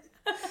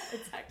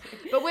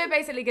 Exactly. But we're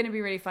basically going to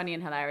be really funny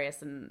and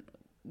hilarious, and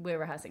we're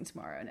rehearsing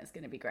tomorrow, and it's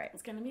going to be great.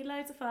 It's going to be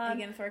loads of Are fun.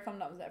 you going to throw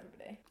condoms at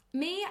everybody?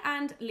 Me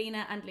and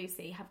Lena and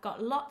Lucy have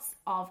got lots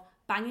of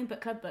Banging Book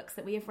Club books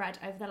that we have read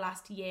over the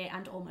last year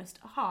and almost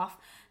a half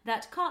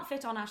that can't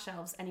fit on our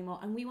shelves anymore,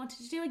 and we wanted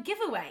to do a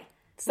giveaway.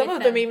 Some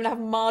of them even have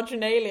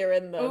marginalia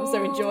in them,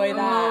 so enjoy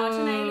that.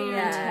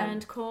 Marginalia,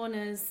 turned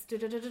corners. So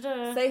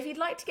if you'd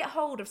like to get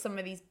hold of some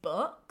of these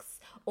books,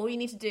 all you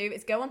need to do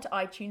is go onto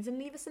iTunes and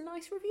leave us a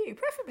nice review.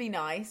 Preferably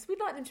nice.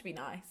 We'd like them to be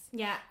nice.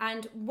 Yeah,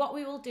 and what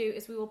we will do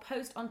is we will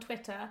post on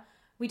Twitter.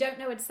 We don't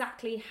know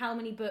exactly how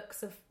many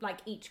books of like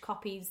each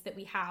copies that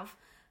we have,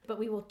 but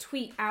we will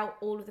tweet out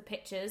all of the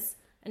pictures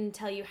and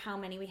tell you how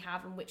many we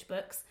have and which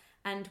books.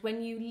 And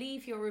when you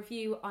leave your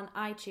review on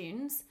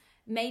iTunes,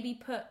 maybe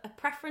put a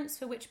preference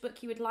for which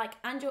book you would like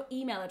and your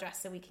email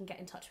address so we can get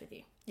in touch with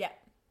you. Yeah,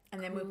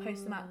 and then we'll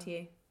post them out to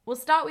you. We'll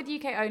start with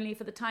UK only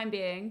for the time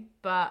being,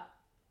 but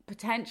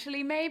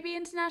potentially maybe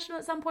international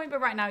at some point.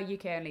 But right now,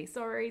 UK only.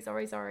 Sorry,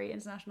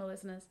 international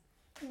listeners.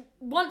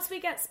 Once we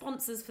get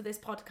sponsors for this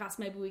podcast,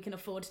 maybe we can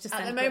afford to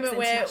send At the books moment,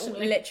 we're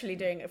internationally. literally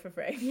doing it for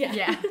free.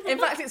 Yeah. In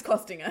fact, it's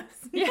costing us.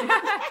 This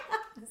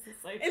is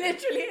so It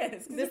literally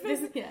is.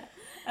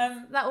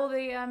 That all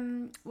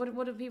the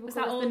what do people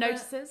call it? The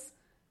notices?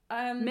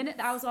 Minutes.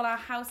 That was all our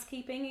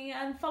housekeeping,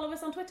 and follow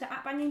us on Twitter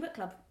at Banging Book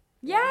Club.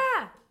 Yeah.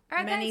 All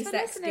right, Many thanks for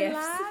sex listening,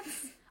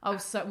 gifts.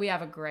 lads. So we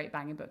have a great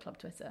Banging Book Club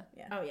Twitter.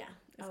 Yeah. Oh yeah.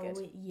 It's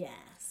good.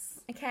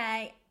 Yes.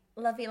 Okay.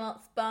 Love you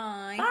lots.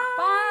 Bye.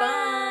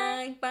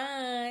 Bye.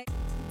 Bye.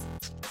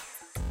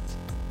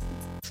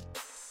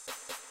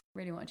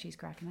 Really want a cheese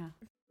cracker now.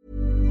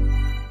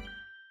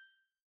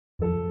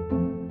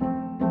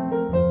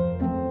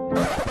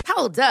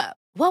 Hold up.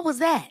 What was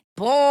that?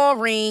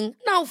 Boring.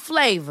 No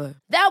flavor.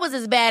 That was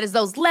as bad as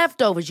those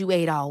leftovers you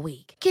ate all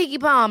week.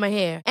 Keke Palmer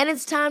here, and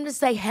it's time to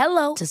say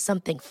hello to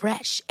something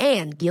fresh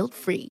and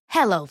guilt-free.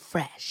 Hello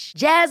Fresh.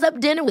 Jazz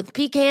up dinner with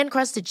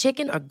pecan-crusted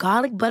chicken or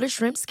garlic butter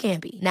shrimp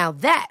scampi. Now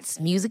that's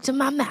music to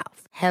my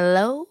mouth.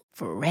 Hello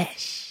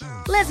Fresh.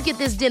 Let's get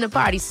this dinner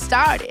party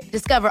started.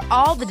 Discover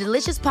all the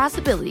delicious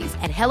possibilities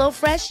at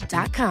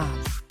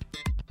hellofresh.com.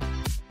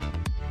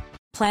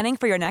 Planning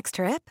for your next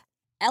trip?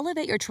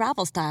 Elevate your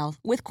travel style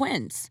with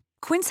Quince.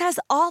 Quince has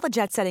all the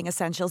jet-setting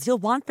essentials you'll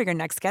want for your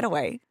next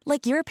getaway,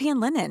 like European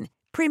linen,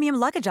 premium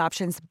luggage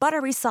options,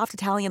 buttery soft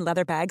Italian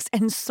leather bags,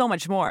 and so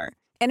much more.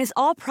 And is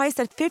all priced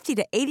at 50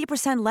 to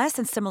 80% less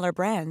than similar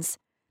brands.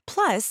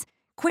 Plus,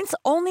 Quince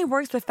only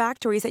works with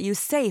factories that use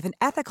safe and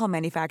ethical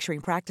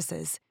manufacturing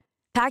practices.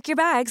 Pack your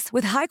bags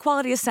with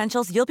high-quality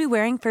essentials you'll be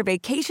wearing for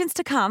vacations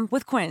to come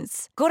with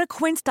Quince. Go to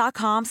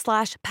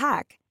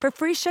quince.com/pack for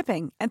free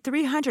shipping and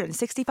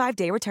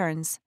 365-day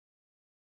returns.